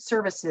deposit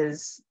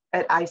services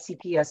at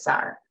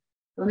ICPSR.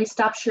 Let me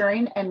stop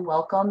sharing and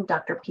welcome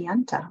Dr.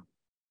 Pienta.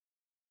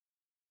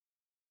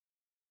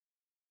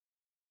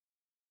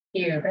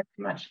 Thank you very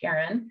much,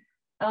 Erin.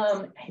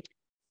 I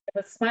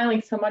was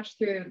smiling so much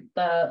through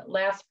the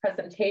last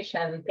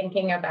presentation,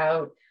 thinking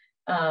about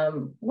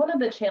one of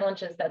the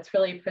challenges that's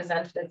really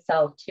presented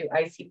itself to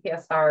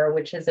ICPSR,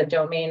 which is a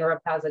domain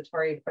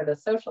repository for the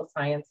social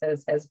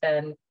sciences, has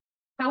been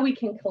how we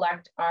can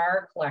collect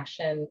our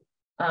collection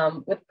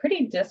with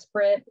pretty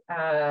disparate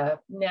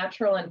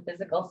natural and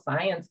physical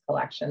science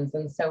collections.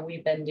 And so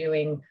we've been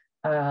doing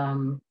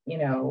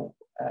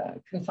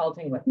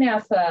consulting with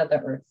NASA, the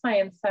Earth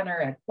Science Center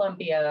at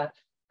Columbia.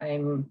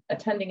 I'm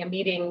attending a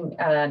meeting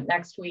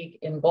next week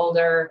in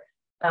Boulder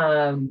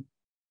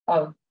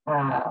of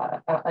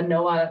a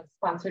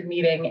NOAA-sponsored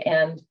meeting,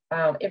 and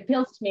it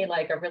feels to me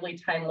like a really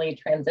timely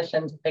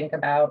transition to think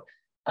about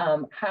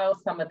how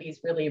some of these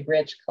really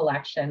rich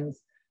collections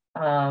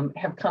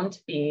have come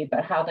to be,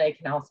 but how they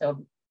can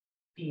also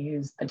be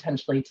used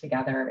potentially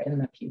together in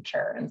the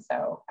future. And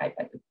so I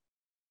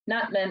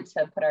not meant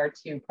to put our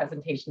two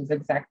presentations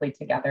exactly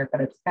together,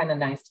 but it's kind of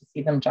nice to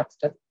see them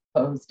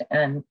juxtaposed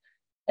and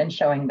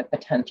showing the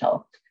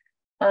potential.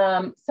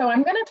 So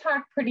I'm going to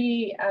talk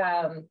pretty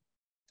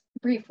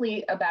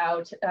briefly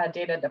about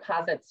data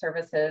deposit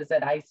services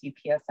at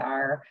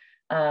ICPSR,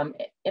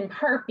 in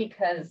part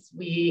because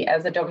we,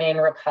 as a domain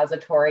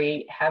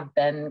repository, have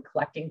been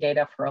collecting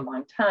data for a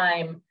long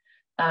time.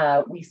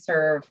 We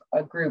serve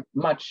a group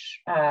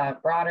much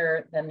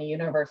broader than the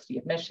University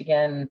of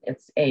Michigan.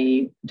 It's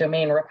a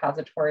domain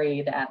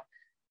repository that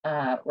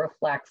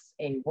reflects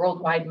a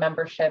worldwide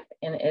membership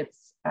in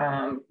its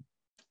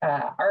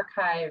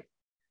archive.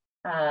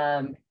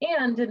 And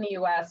in the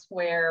US,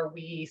 where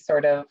we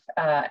sort of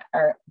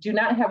do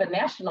not have a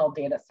national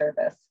data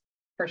service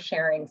for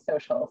sharing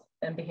social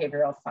and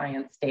behavioral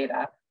science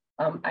data,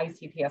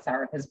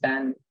 ICPSR has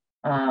been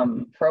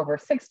for over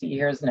 60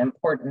 years an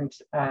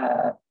important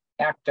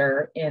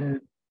actor in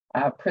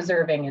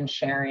preserving and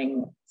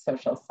sharing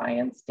social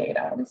science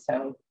data. And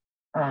so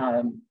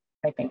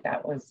I think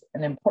that was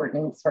an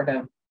important sort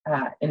of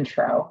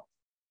intro.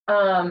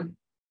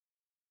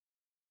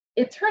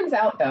 It turns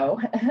out,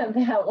 though,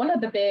 that one of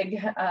the big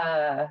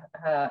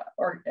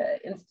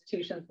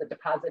institutions that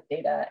deposit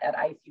data at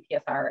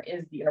ICPSR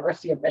is the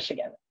University of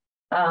Michigan.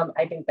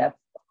 I think that's,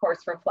 of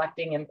course,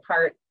 reflecting in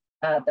part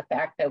the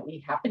fact that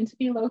we happen to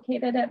be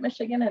located at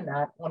Michigan and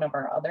not one of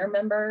our other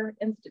member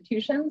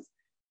institutions,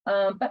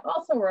 but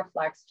also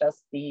reflects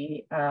just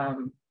the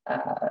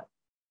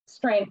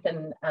strength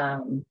and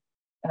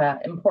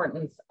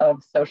importance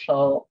of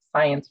social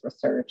science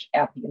research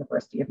at the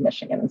University of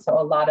Michigan. And so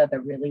a lot of the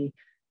really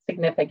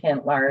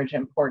significant, large,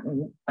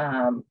 important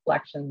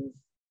collections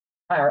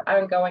are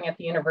ongoing at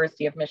the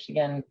University of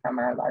Michigan, from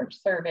our large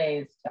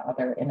surveys to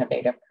other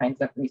innovative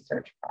kinds of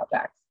research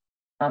projects.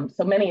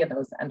 So many of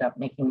those end up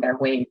making their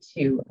way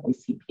to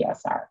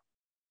ICPSR.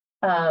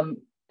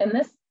 And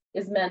this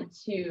is meant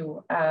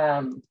to,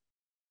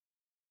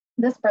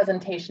 this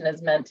presentation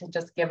is meant to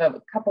just give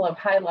a couple of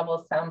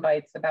high-level sound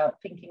bites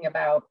about thinking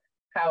about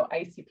how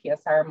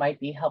ICPSR might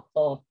be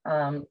helpful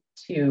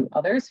to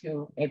others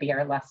who maybe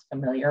are less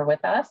familiar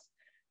with us.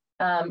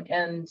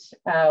 And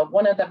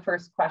one of the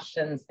first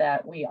questions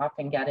that we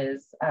often get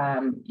is,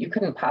 you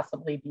couldn't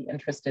possibly be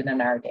interested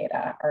in our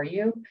data, are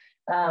you?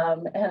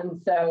 And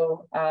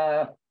so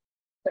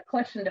the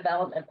collection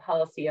development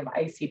policy of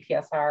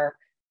ICPSR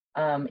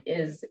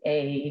is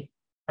a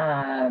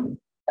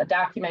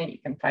document. You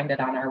can find it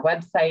on our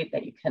website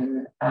that you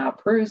can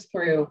peruse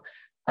through,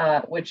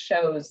 which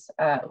shows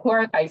who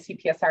are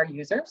ICPSR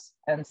users.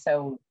 And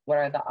so what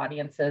are the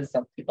audiences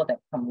of people that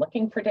come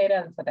looking for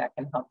data? And so that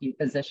can help you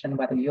position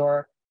whether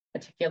your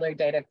particular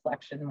data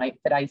collection might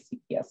fit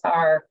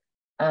ICPSR.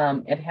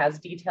 It has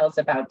details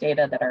about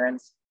data that are in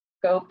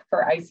scope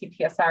for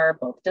ICPSR,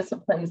 both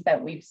disciplines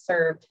that we've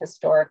served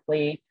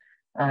historically,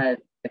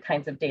 the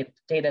kinds of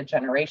data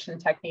generation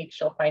techniques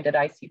you'll find at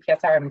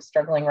ICPSR. I'm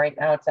struggling right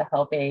now to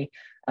help a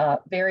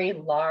very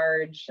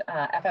large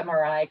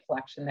fMRI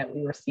collection that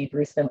we received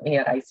recently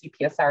at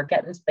ICPSR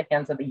get into the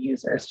hands of the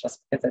users,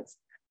 just because it's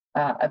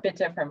a bit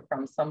different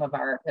from some of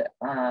our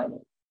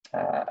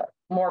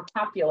more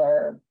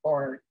popular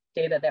or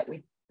data that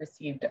we've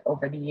received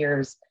over the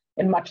years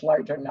in much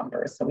larger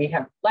numbers. So we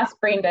have less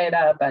brain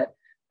data, but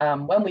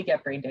when we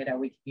get brain data,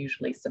 we can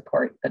usually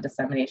support the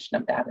dissemination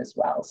of that as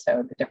well.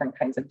 So the different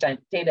kinds of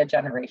data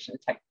generation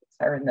techniques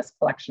are in this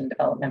collection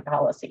development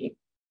policy,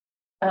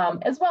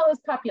 as well as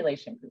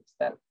population groups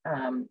that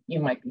you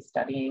might be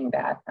studying,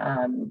 that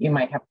you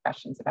might have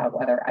questions about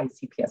whether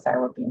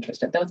ICPSR would be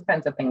interested. Those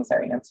kinds of things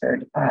are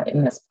answered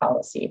in this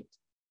policy.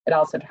 It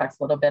also talks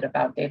a little bit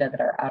about data that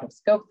are out of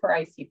scope for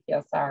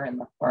ICPSR and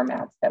the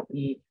formats that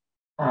we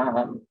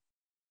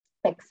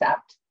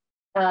accept.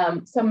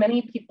 So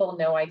many people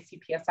know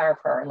ICPSR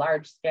for our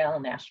large scale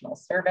national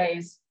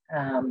surveys.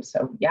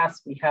 So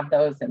yes, we have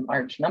those in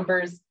large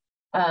numbers,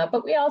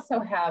 but we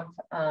also have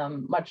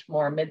much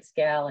more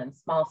mid-scale and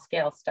small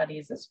scale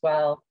studies as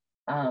well.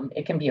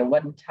 It can be a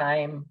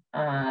one-time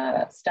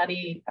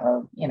study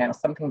of,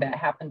 something that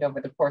happened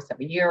over the course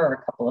of a year or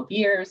a couple of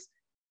years,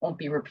 won't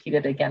be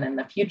repeated again in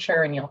the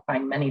future, and you'll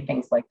find many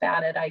things like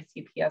that at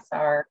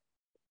ICPSR.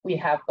 We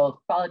have both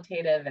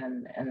qualitative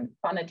and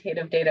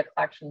quantitative data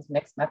collections,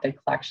 mixed method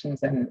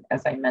collections, and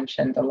as I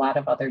mentioned, a lot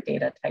of other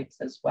data types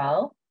as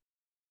well.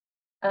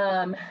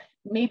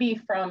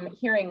 Maybe from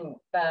hearing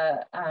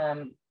the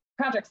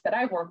projects that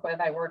I work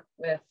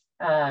with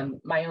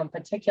my own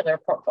particular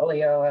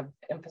portfolio of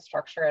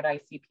infrastructure at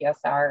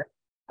ICPSR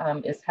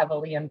is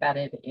heavily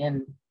embedded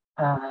in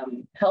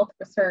health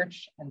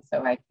research. And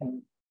so I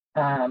can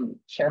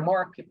share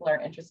more if people are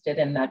interested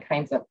in the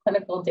kinds of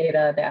clinical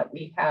data that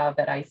we have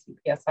at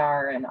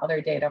ICPSR and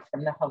other data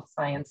from the health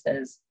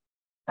sciences.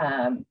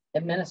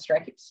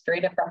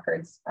 Administrative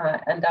records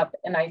end up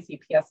in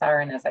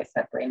ICPSR, and as I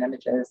said, brain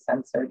images,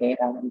 sensor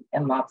data,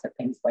 and lots of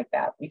things like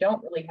that. We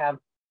don't really have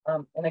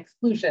an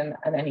exclusion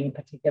on any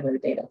particular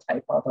data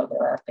type, although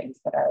there are things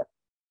that are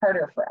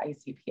harder for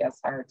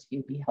ICPSR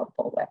to be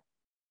helpful with.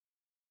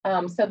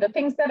 So the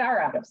things that are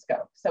out of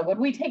scope. So would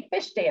we take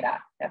fish data?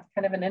 That's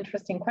kind of an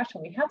interesting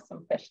question. We have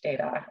some fish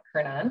data,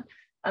 Hernán.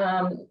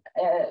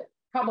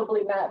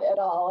 Probably not at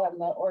all on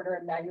the order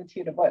and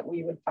magnitude of what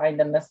we would find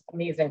in this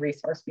amazing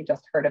resource we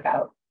just heard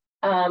about.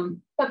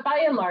 But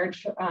by and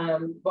large,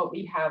 what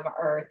we have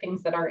are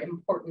things that are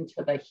important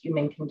to the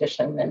human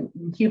condition and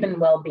human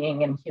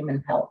well-being and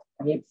human health,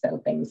 right?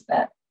 So things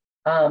that,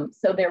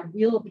 so there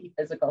will be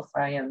physical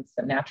science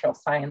and natural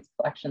science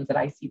collections at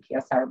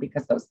ICPSR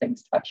because those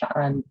things touch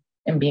on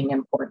and being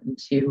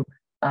important to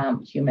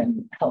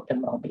human health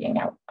and well-being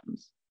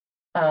outcomes.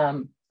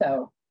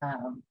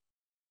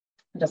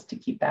 Just to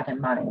keep that in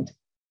mind.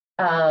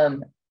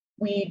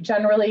 We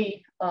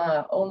generally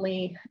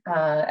only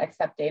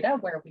accept data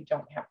where we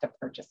don't have to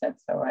purchase it.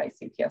 So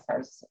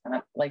ICPSR's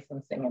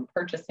licensing and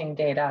purchasing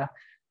data.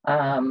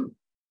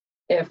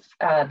 If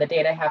the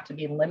data have to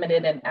be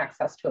limited in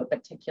access to a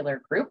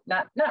particular group,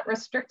 not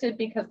restricted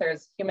because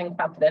there's human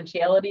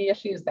confidentiality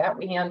issues that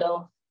we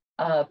handle,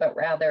 but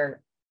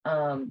rather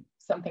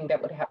something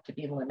that would have to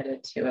be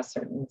limited to a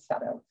certain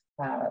set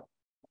of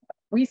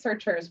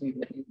researchers, we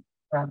wouldn't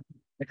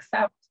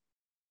accept.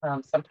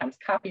 Sometimes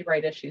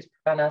copyright issues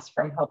prevent us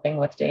from helping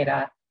with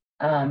data,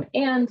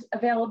 and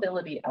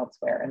availability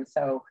elsewhere. And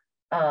so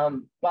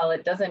while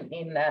it doesn't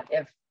mean that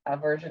if a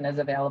version is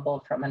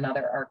available from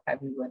another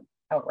archive, we would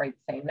outright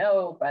say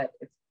no, but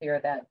it's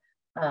clear that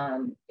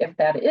if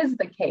that is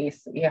the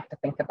case, we have to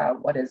think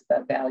about what is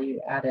the value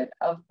added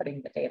of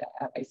putting the data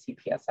at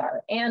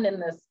ICPSR. And in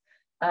this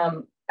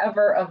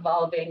ever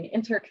evolving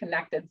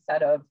interconnected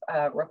set of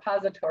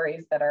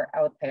repositories that are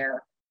out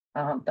there,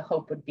 the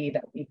hope would be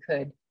that we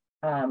could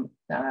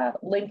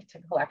link to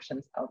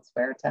collections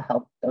elsewhere to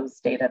help those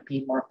data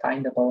be more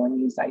findable and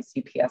use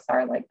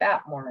ICPSR like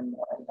that more and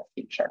more in the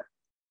future.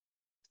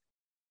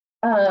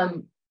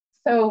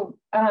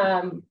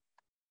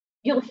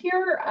 You'll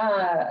hear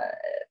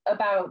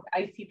about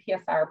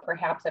ICPSR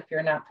perhaps if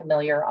you're not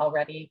familiar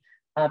already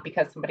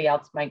because somebody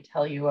else might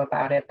tell you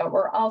about it, but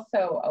we're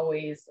also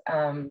always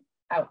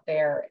out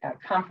there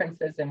at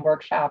conferences and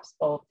workshops,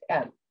 both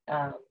at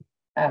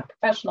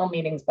professional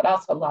meetings, but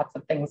also lots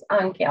of things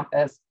on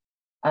campus,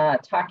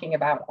 talking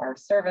about our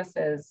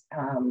services.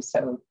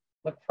 So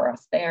look for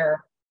us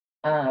there.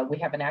 We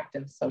have an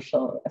active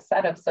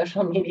set of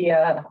social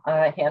media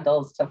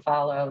handles to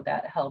follow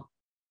that help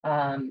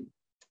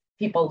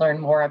people learn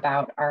more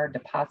about our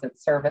deposit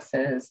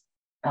services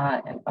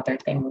and other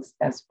things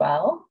as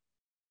well.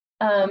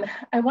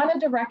 I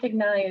wanted to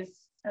recognize,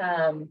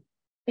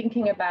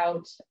 thinking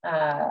about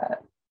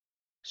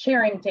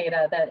sharing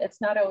data, that it's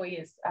not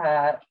always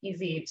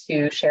easy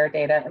to share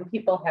data, and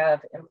people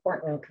have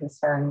important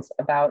concerns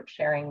about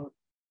sharing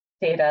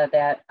data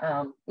that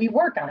we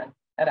work on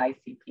at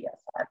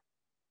ICPSR.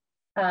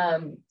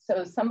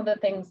 So some of the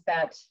things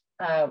that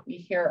we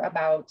hear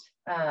about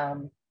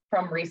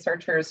from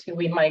researchers who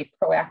we might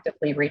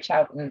proactively reach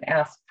out and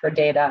ask for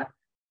data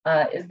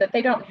is that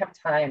they don't have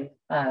time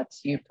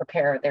to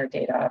prepare their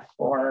data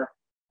for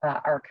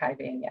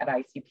archiving at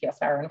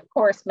ICPSR. And of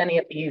course, many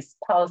of these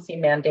policy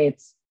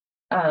mandates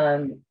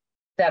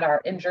that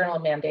are in journal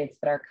mandates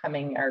that are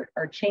coming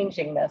are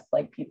changing this,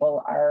 like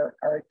people are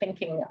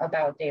thinking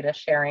about data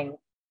sharing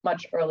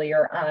much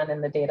earlier on in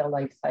the data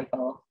life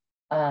cycle.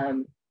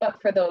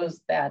 But for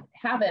those that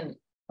haven't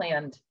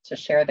planned to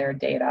share their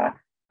data,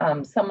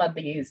 some of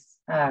these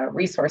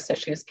resource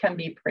issues can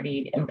be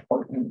pretty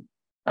important.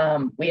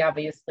 We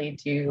obviously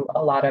do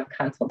a lot of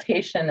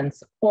consultation and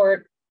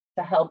support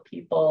to help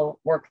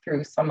people work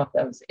through some of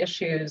those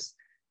issues.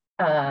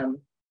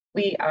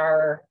 We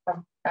are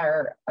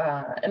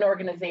an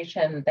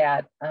organization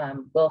that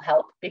will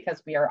help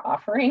because we are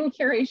offering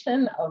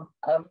curation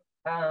of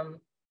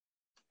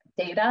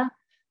data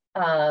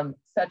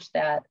such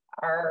that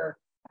our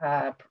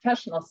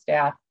professional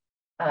staff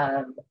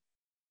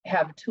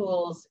have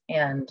tools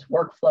and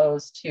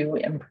workflows to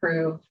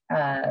improve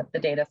the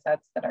data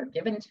sets that are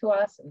given to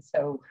us. And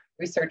so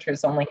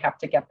researchers only have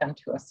to get them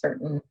to a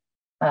certain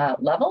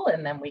level,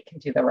 and then we can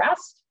do the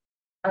rest.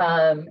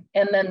 And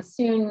then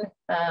soon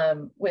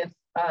with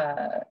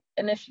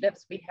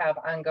initiatives we have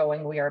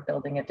ongoing, we are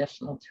building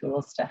additional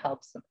tools to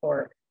help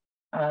support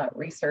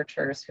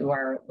researchers who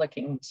are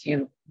looking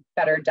to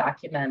better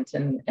document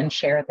and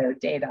share their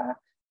data.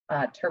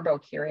 Turbo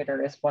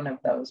Curator is one of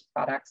those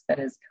products that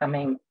is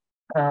coming.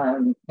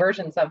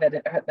 Versions of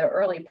it, the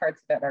early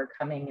parts of it are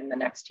coming in the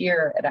next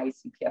year at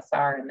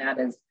ICPSR, and that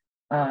is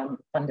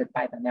funded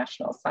by the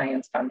National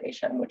Science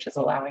Foundation, which is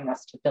allowing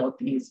us to build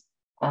these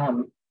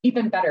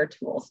even better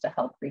tools to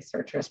help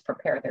researchers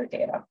prepare their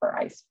data for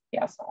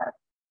ICPSR.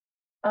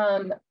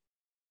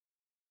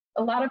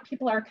 a lot of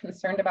people are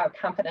concerned about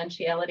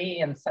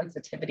confidentiality and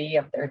sensitivity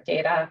of their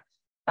data.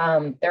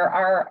 There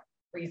are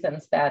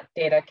reasons that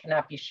data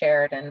cannot be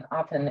shared, and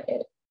often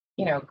it,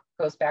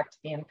 goes back to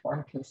the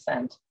informed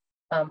consent.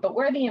 But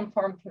where the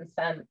informed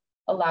consent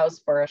allows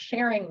for a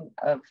sharing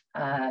of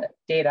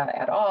data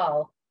at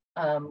all,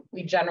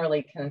 we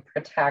generally can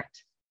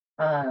protect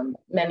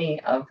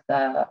many of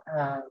the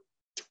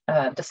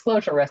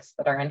disclosure risks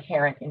that are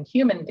inherent in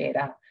human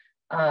data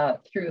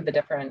through the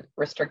different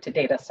restricted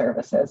data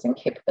services and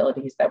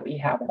capabilities that we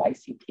have at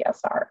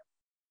ICPSR.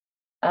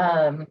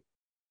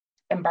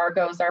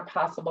 Embargoes are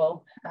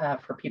possible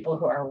for people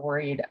who are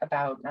worried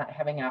about not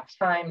having enough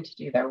time to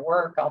do their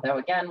work, although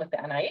again, with the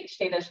NIH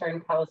data sharing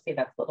policy,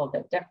 that's a little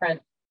bit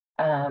different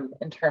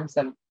in terms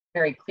of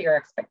very clear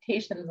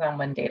expectations on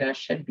when data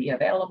should be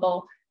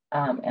available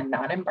and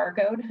not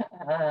embargoed.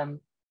 And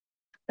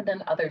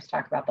then others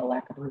talk about the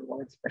lack of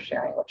rewards for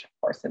sharing, which of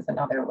course is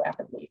another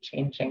rapidly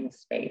changing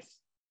space.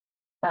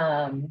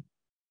 So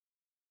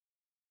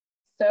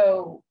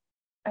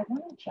I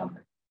want to jump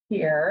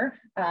here.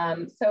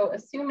 So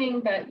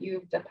assuming that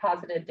you've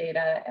deposited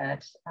data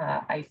at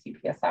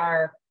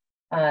ICPSR,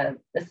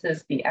 this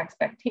is the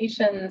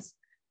expectations.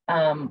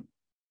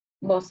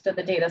 Most of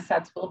the data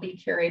sets will be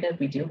curated.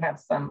 We do have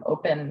some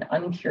open,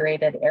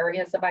 uncurated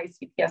areas of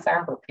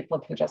ICPSR where people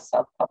can just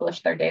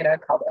self-publish their data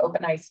called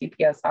Open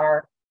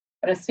ICPSR.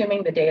 But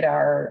assuming the data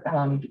are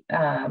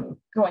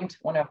going to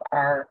one of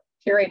our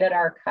curated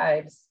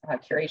archives,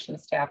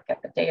 curation staff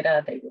get the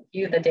data, they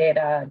review the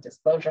data,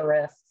 disclosure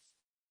risks.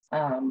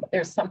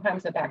 There's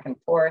sometimes a back and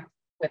forth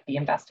with the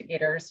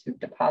investigators who've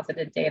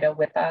deposited data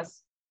with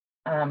us.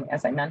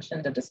 As I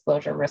mentioned, a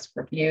disclosure risk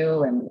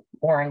review and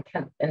more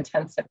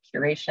intensive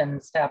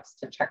curation steps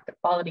to check the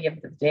quality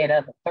of the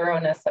data, the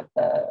thoroughness of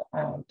the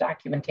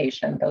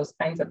documentation, those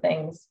kinds of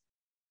things.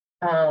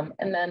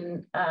 And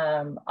then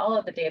all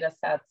of the data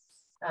sets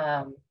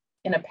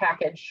in a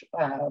package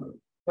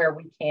where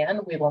we can,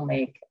 we will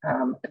make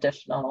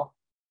additional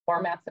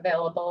formats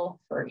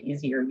available for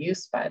easier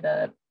use by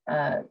the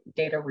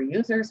data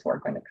reusers who are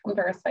going to come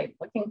to our site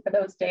looking for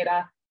those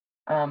data,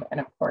 and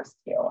of course,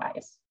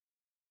 POIs.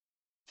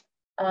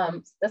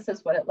 So this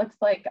is what it looks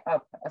like,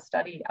 a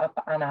study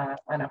up on a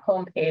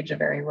homepage, a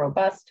very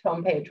robust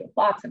homepage with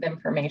lots of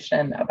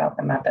information about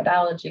the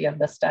methodology of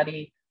the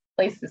study,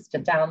 places to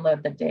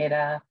download the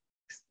data,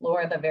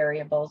 explore the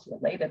variables,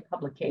 related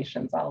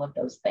publications, all of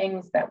those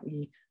things that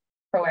we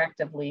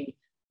proactively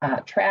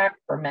track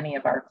for many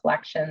of our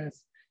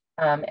collections.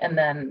 And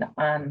then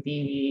on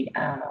the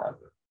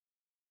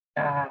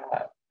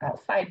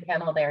side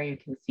panel there, you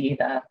can see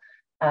the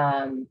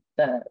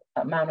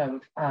amount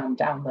of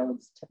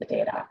downloads to the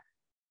data.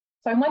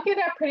 So I went through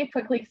that pretty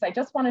quickly because I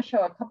just want to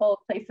show a couple of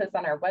places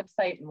on our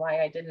website and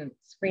why I didn't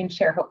screen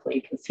share. Hopefully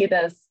you can see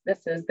this.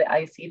 This is the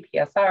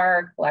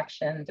ICPSR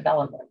collection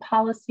development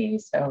policy.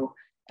 So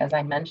as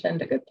I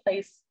mentioned, a good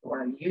place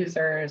for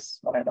users,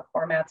 what are the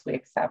formats we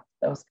accept,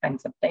 those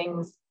kinds of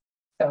things.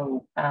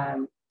 So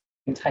you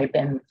can type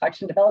in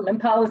collection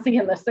development policy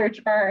in the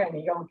search bar and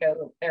you'll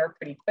go there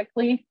pretty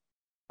quickly.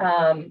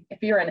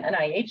 If you're an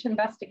NIH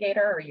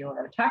investigator or you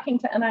are talking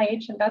to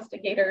NIH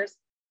investigators,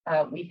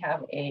 we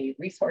have a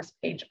resource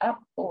page up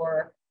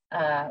for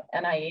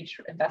NIH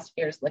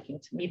investigators looking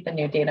to meet the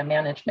new data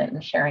management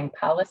and sharing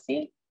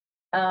policy.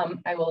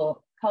 I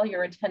will call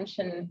your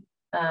attention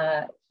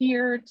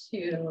here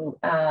to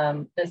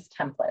this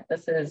template.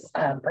 This is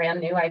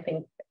brand new, I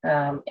think,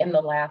 in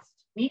the last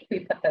week. We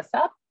put this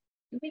up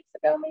 2 weeks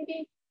ago,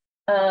 maybe.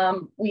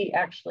 We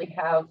actually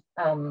have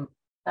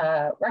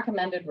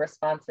recommended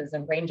responses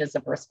and ranges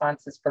of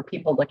responses for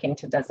people looking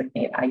to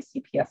designate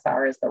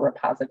ICPSR as the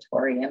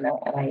repository in the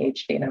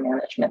NIH data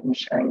management and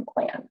sharing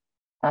plan.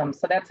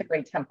 So that's a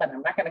great template.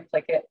 I'm not going to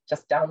click it,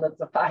 just downloads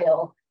the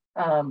file.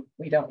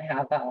 We don't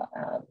have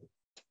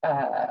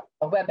a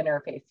web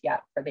interface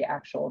yet for the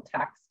actual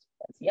text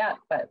as yet,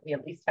 but we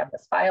at least have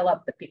this file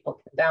up that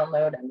people can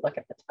download and look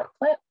at the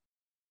template.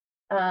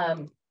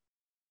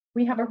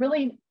 We have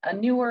a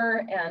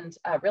newer and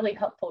really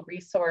helpful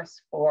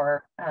resource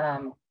for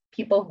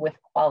people with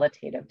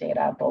qualitative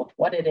data, both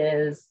what it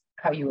is,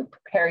 how you would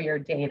prepare your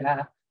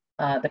data,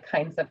 the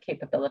kinds of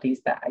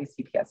capabilities that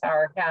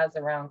ICPSR has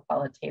around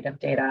qualitative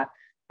data.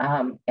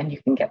 And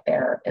you can get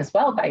there as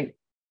well by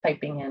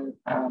typing in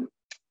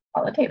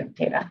qualitative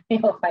data.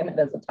 You'll find it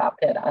as a top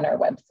hit on our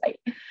website.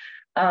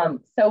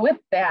 So with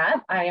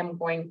that, I am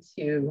going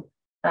to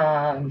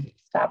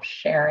stop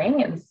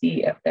sharing and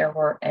see if there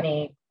were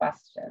any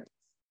questions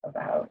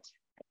about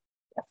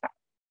ICPSR.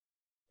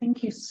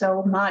 Thank you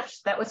so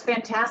much. That was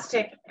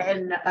fantastic.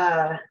 And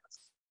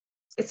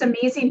it's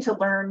amazing to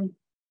learn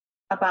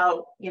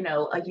about,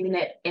 a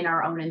unit in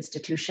our own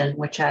institution,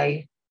 which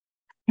I,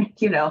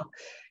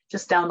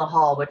 just down the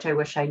hall, which I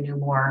wish I knew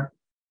more.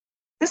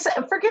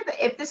 Forgive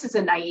if this is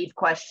a naive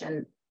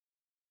question.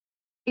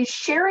 Is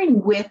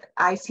sharing with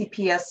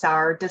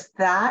ICPSR, does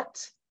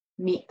that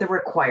meet the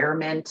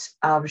requirement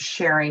of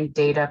sharing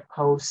data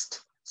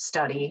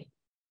post-study?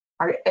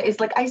 Is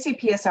like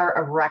ICPSR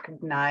a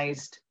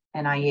recognized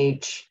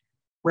NIH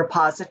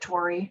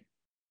repository?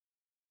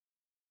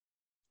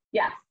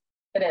 Yes,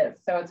 it is.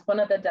 So it's one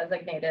of the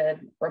designated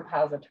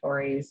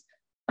repositories.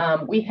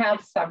 We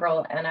have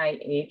several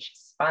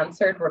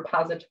NIH-sponsored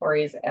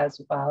repositories as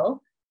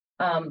well.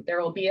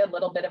 There will be a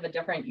little bit of a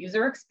different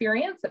user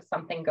experience. If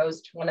something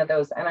goes to one of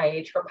those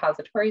NIH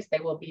repositories, they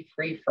will be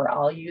free for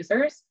all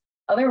users.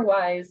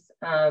 Otherwise,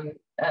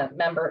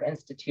 member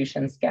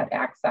institutions get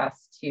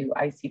access to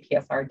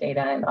ICPSR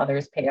data and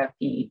others pay a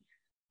fee.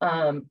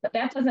 But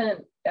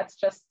that's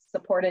just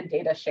supported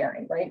data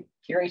sharing, right?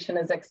 Curation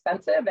is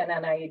expensive and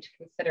NIH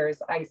considers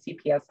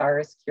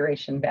ICPSR's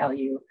curation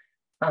value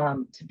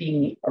to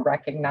be a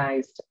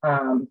recognized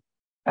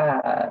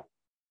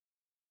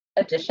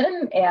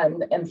addition.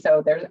 And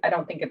so I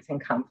don't think it's in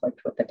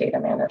conflict with the data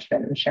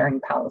management and sharing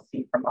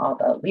policy from all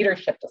the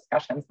leadership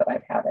discussions that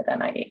I've had at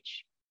NIH.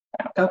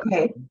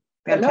 Okay,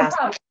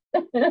 fantastic.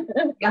 No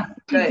problem. Yeah,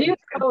 we do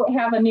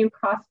have a new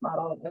cost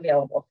model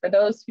available for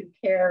those who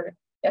care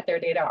that their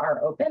data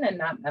are open and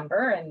not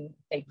member, and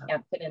they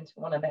can't fit into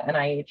one of the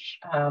NIH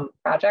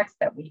projects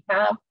that we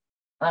have.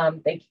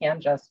 They can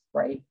just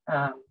write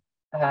a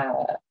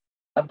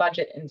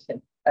budget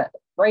into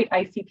write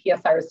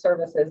ICPSR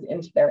services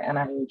into their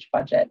NIH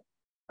budget.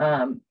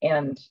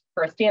 And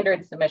for a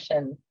standard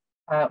submission,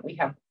 we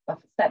have a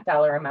set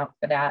dollar amount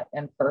for that.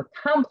 And for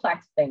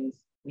complex things,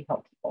 we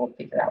help people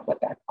figure out what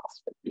that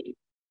cost would be.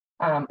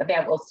 But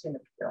that will soon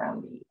appear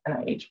on the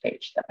NIH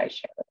page that I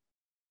shared.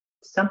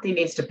 Something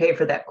needs to pay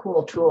for that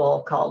cool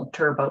tool called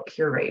Turbo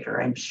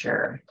Curator, I'm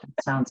sure.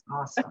 That sounds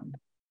awesome.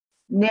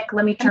 Nick,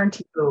 let me turn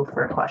to you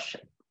for a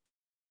question.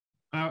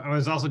 I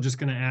was also just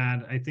going to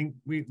add, I think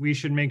we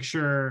should make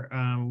sure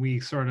we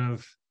sort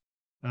of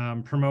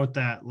promote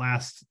that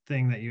last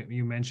thing that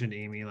you mentioned,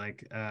 Amy.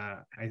 Like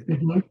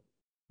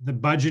the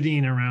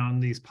budgeting around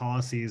these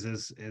policies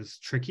is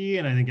tricky,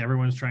 and I think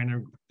everyone's trying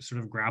to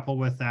sort of grapple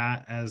with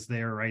that as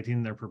they're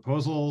writing their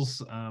proposals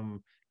to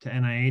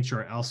NIH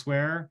or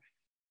elsewhere.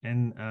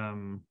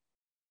 And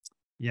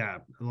yeah,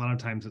 a lot of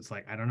times it's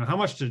like, I don't know how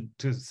much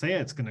to say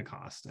it's going to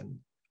cost. And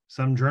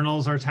some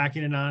journals are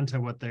tacking it on to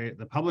what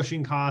the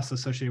publishing costs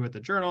associated with the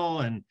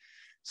journal. And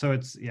so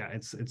it's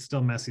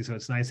still messy. So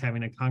it's nice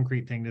having a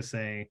concrete thing to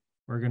say,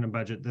 we're going to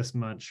budget this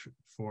much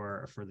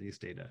for these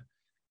data.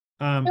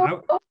 It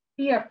will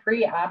be a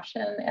free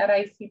option at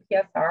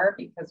ICPSR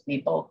because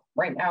we both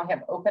right now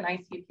have open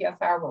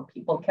ICPSR where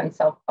people can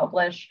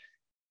self-publish.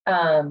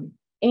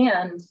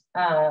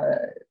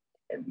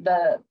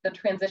 The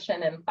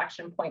transition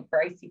inflection point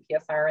for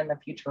ICPSR in the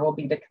future will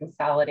be to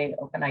consolidate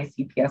open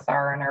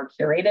ICPSR and are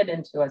curated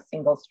into a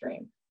single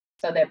stream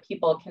so that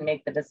people can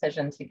make the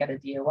decision to get a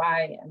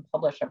DOI and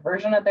publish a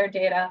version of their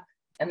data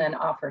and then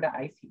offer to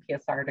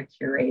ICPSR to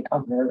curate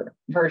other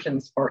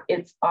versions for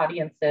its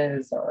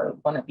audiences or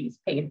one of these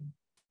paid,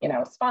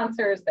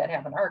 sponsors that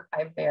have an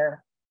archive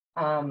there.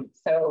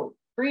 So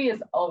free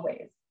is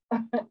always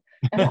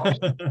an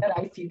option at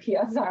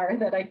ICPSR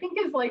that I think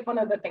is like one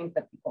of the things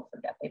that people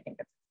forget. They think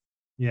it's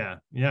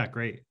yeah,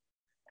 great.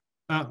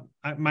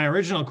 My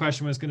original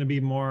question was going to be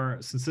more,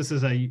 since this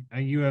is a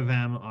U of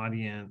M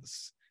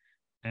audience,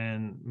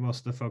 and most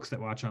of the folks that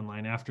watch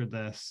online after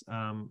this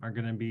are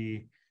going to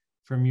be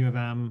from U of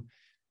M.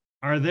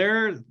 Are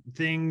there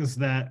things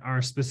that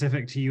are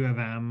specific to U of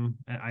M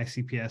at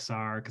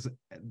ICPSR? Because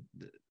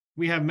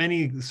we have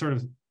many sort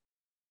of,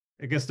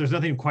 I guess there's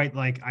nothing quite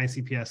like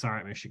ICPSR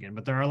at Michigan,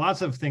 but there are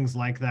lots of things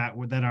like that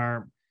that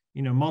are,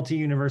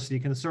 multi-university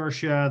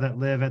consortia that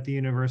live at the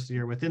university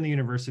or within the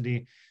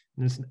university.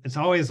 And it's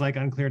always like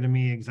unclear to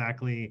me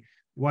exactly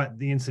what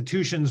the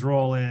institution's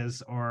role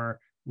is or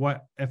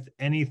what, if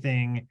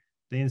anything,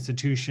 the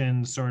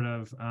institution sort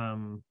of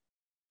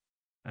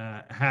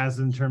has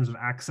in terms of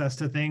access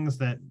to things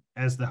that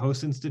as the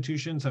host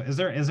institution. So is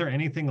there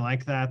anything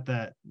like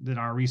that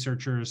our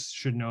researchers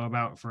should know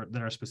about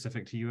that are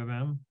specific to U of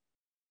M?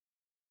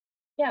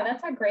 Yeah,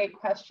 that's a great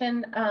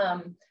question.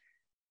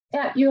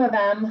 At U of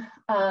M,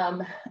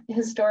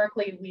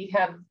 historically, we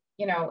have,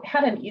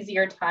 had an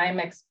easier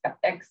time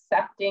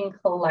accepting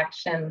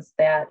collections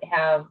that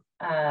have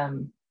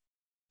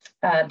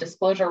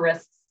disclosure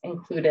risks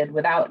included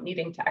without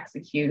needing to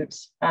execute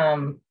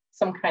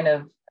some kind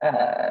of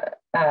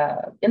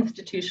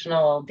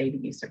institutional data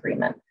use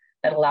agreement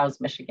that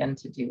allows Michigan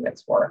to do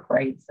its work,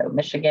 right? So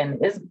Michigan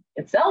is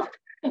itself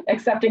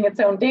accepting its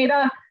own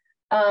data.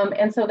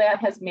 And so that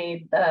has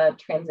made the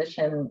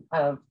transition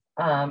of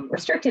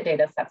restricted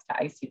data sets to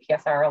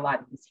ICPSR a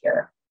lot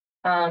easier.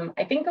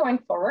 I think going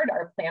forward,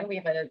 our plan, we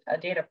have a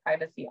data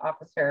privacy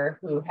officer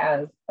who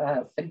has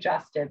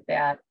suggested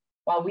that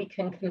while we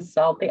can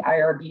consult the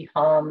IRB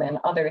hum and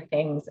other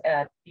things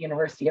at the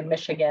University of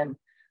Michigan,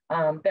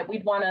 that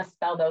we'd want to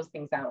spell those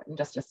things out in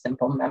just a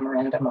simple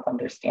memorandum of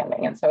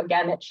understanding. And so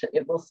again,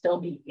 it will still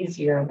be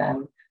easier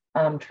than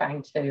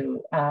trying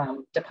to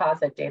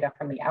deposit data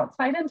from the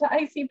outside into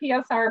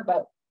ICPSR,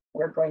 but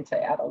we're going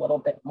to add a little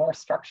bit more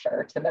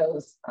structure to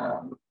those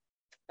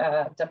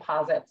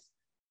deposits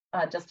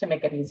just to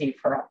make it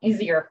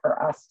easier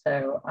for us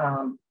to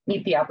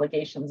meet the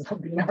obligations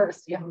of the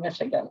University of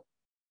Michigan.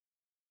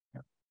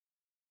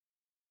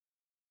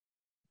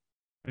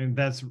 And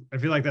I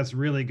feel like that's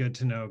really good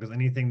to know, because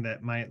anything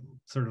that might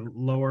sort of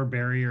lower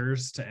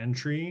barriers to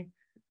entry,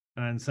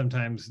 and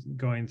sometimes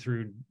going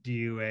through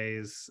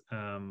DUAs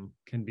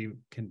can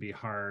be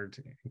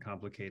hard and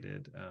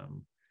complicated.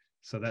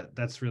 So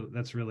that's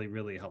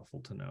really helpful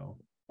to know.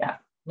 Yeah,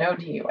 no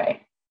DUA.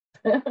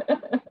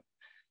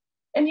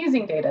 And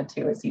using data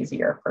too is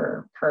easier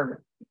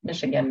for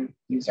Michigan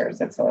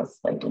users. It's a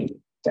slightly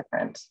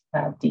different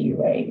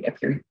DUA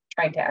if you're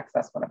trying to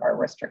access one of our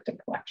restricted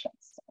collections.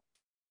 So,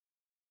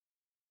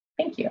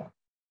 thank you.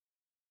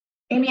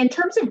 Amy, in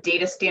terms of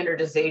data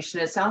standardization,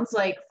 it sounds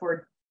like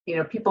for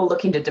people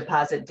looking to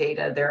deposit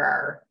data, there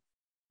are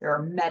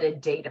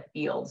metadata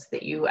fields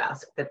that you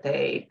ask that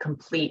they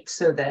complete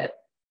so that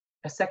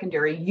a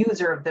secondary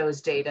user of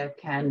those data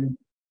can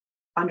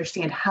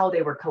understand how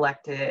they were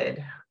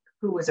collected,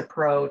 who was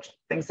approached,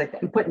 things like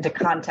that, and put into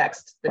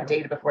context the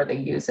data before they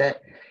use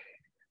it.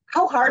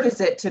 How hard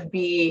is it to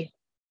be,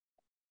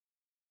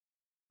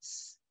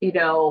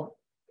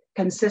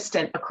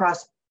 consistent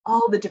across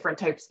all the different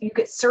types? You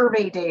get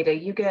survey data,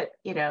 you get,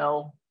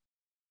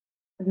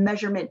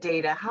 measurement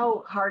data.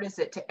 How hard is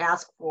it to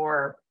ask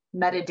for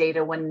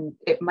metadata when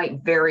it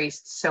might vary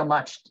so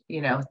much,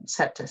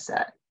 set to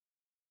set?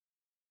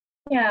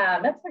 Yeah,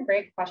 that's a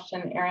great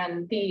question,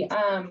 Erin.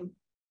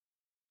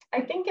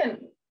 I think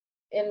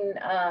in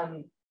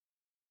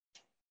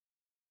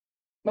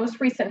most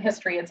recent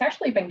history, it's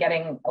actually been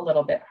getting a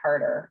little bit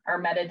harder.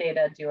 Our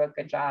metadata do a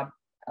good job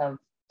of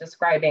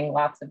describing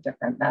lots of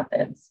different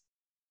methods.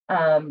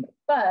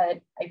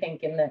 But I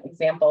think in the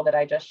example that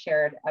I just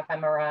shared,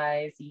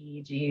 fMRIs,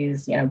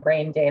 EEGs,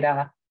 brain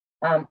data,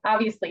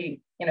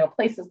 obviously,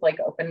 places like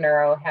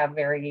OpenNeuro have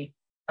very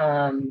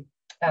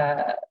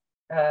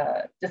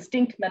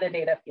distinct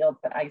metadata fields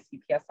that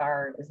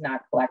ICPSR is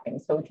not collecting.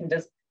 So we can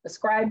just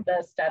describe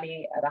the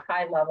study at a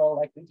high level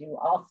like we do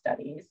all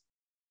studies.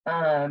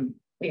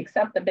 We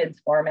accept the BIDS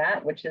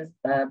format, which is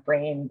the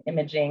brain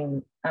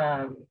imaging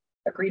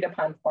agreed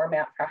upon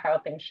format for how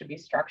things should be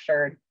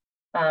structured.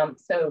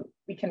 So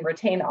we can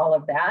retain all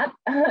of that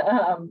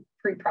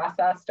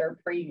pre-processed or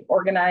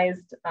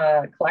pre-organized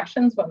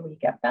collections when we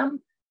get them.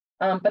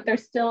 But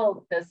there's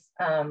still this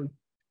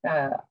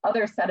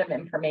other set of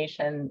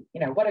information,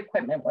 what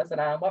equipment was it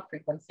on, what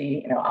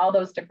frequency, all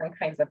those different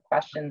kinds of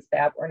questions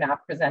that we're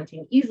not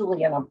presenting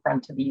easily and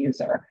upfront to the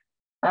user.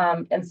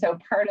 And so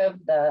part of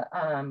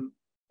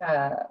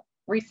the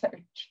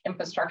research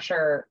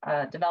infrastructure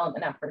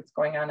development efforts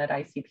going on at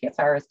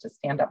ICPSR is to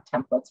stand up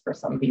templates for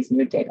some of these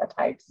new data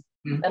types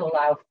that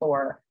allow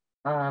for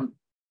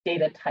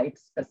data type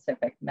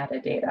specific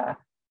metadata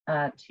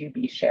to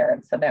be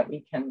shared so that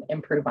we can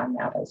improve on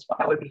that as well.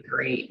 That would be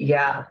great.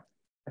 Yeah,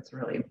 that's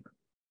really important.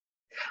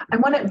 I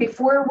want to,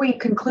 before we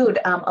conclude,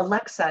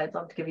 Alexa, I'd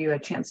love to give you a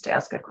chance to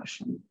ask a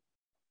question.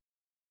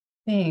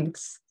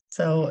 Thanks.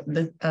 So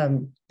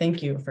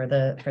thank you for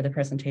the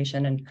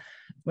presentation. And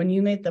when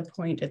you made the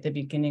point at the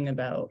beginning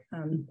about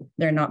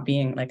there not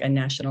being like a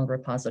national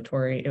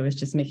repository, it was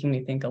just making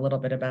me think a little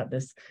bit about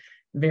this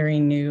very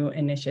new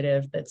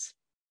initiative that's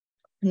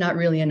not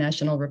really a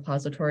national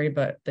repository,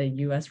 but the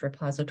US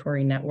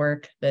repository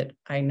network that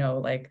I know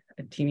like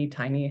a teeny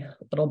tiny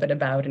little bit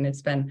about. And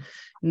it's been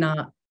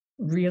not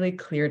really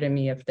clear to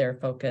me if they're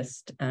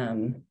focused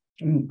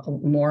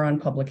more on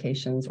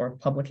publications or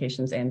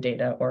publications and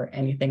data or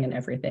anything and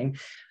everything.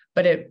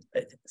 But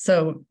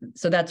so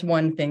that's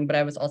one thing, but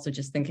I was also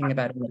just thinking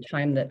about in the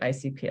time that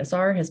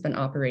ICPSR has been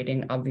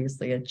operating,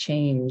 obviously a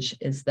change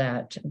is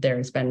that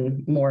there's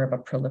been more of a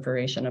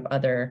proliferation of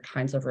other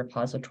kinds of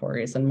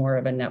repositories and more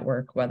of a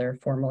network, whether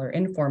formal or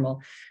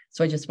informal.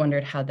 So I just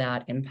wondered how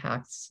that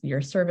impacts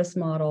your service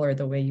model or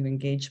the way you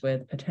engage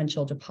with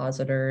potential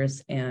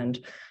depositors,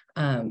 and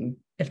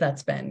if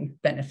that's been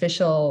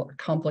beneficial or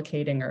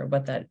complicating, or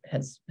what that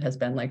has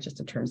been like just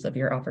in terms of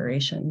your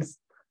operations.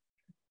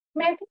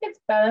 I think it's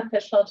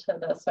beneficial to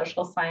the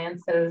social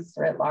sciences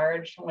writ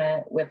large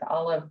with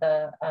all of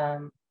the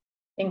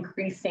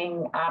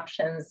increasing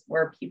options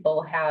where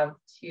people have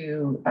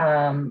to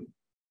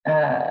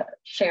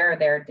share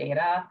their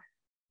data.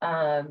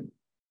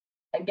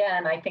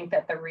 Again, I think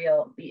that the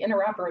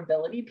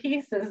interoperability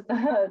piece is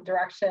the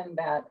direction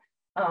that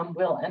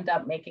we'll end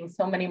up making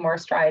so many more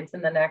strides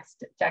in the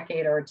next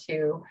decade or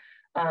two,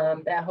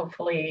 that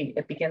hopefully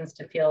it begins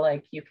to feel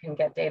like you can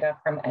get data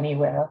from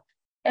anywhere.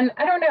 And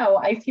I don't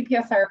know,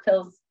 ICPSR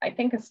I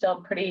think is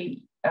still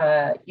pretty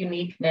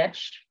unique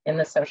niche in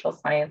the social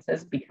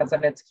sciences because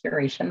of its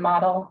curation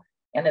model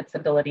and its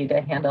ability to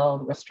handle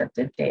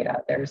restricted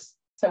data.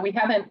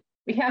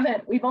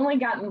 We've only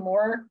gotten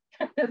more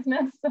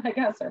business, I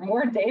guess, or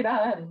more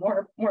data and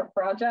more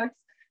projects.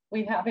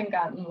 We haven't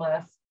gotten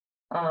less,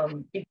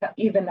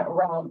 even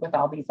around with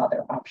all these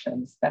other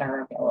options that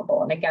are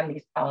available. And again,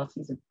 these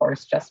policies, of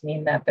course, just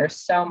mean that there's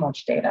so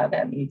much data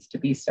that needs to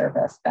be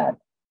serviced that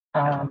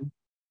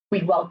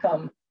we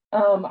welcome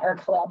our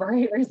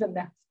collaborators in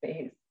that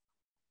space.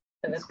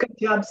 It's good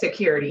job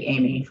security,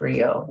 Amy, for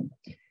you.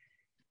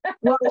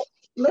 Well,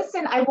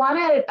 listen, I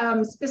want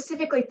to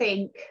specifically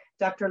thank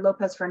Dr.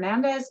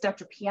 López-Fernández,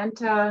 Dr.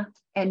 Pienta,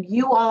 and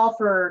you all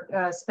for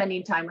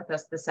spending time with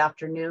us this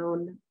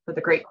afternoon, for the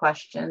great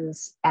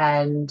questions.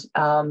 And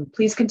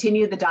please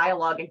continue the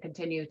dialogue and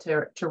continue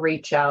to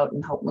reach out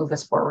and help move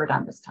us forward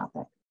on this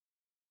topic.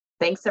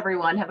 Thanks,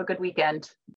 everyone. Have a good weekend.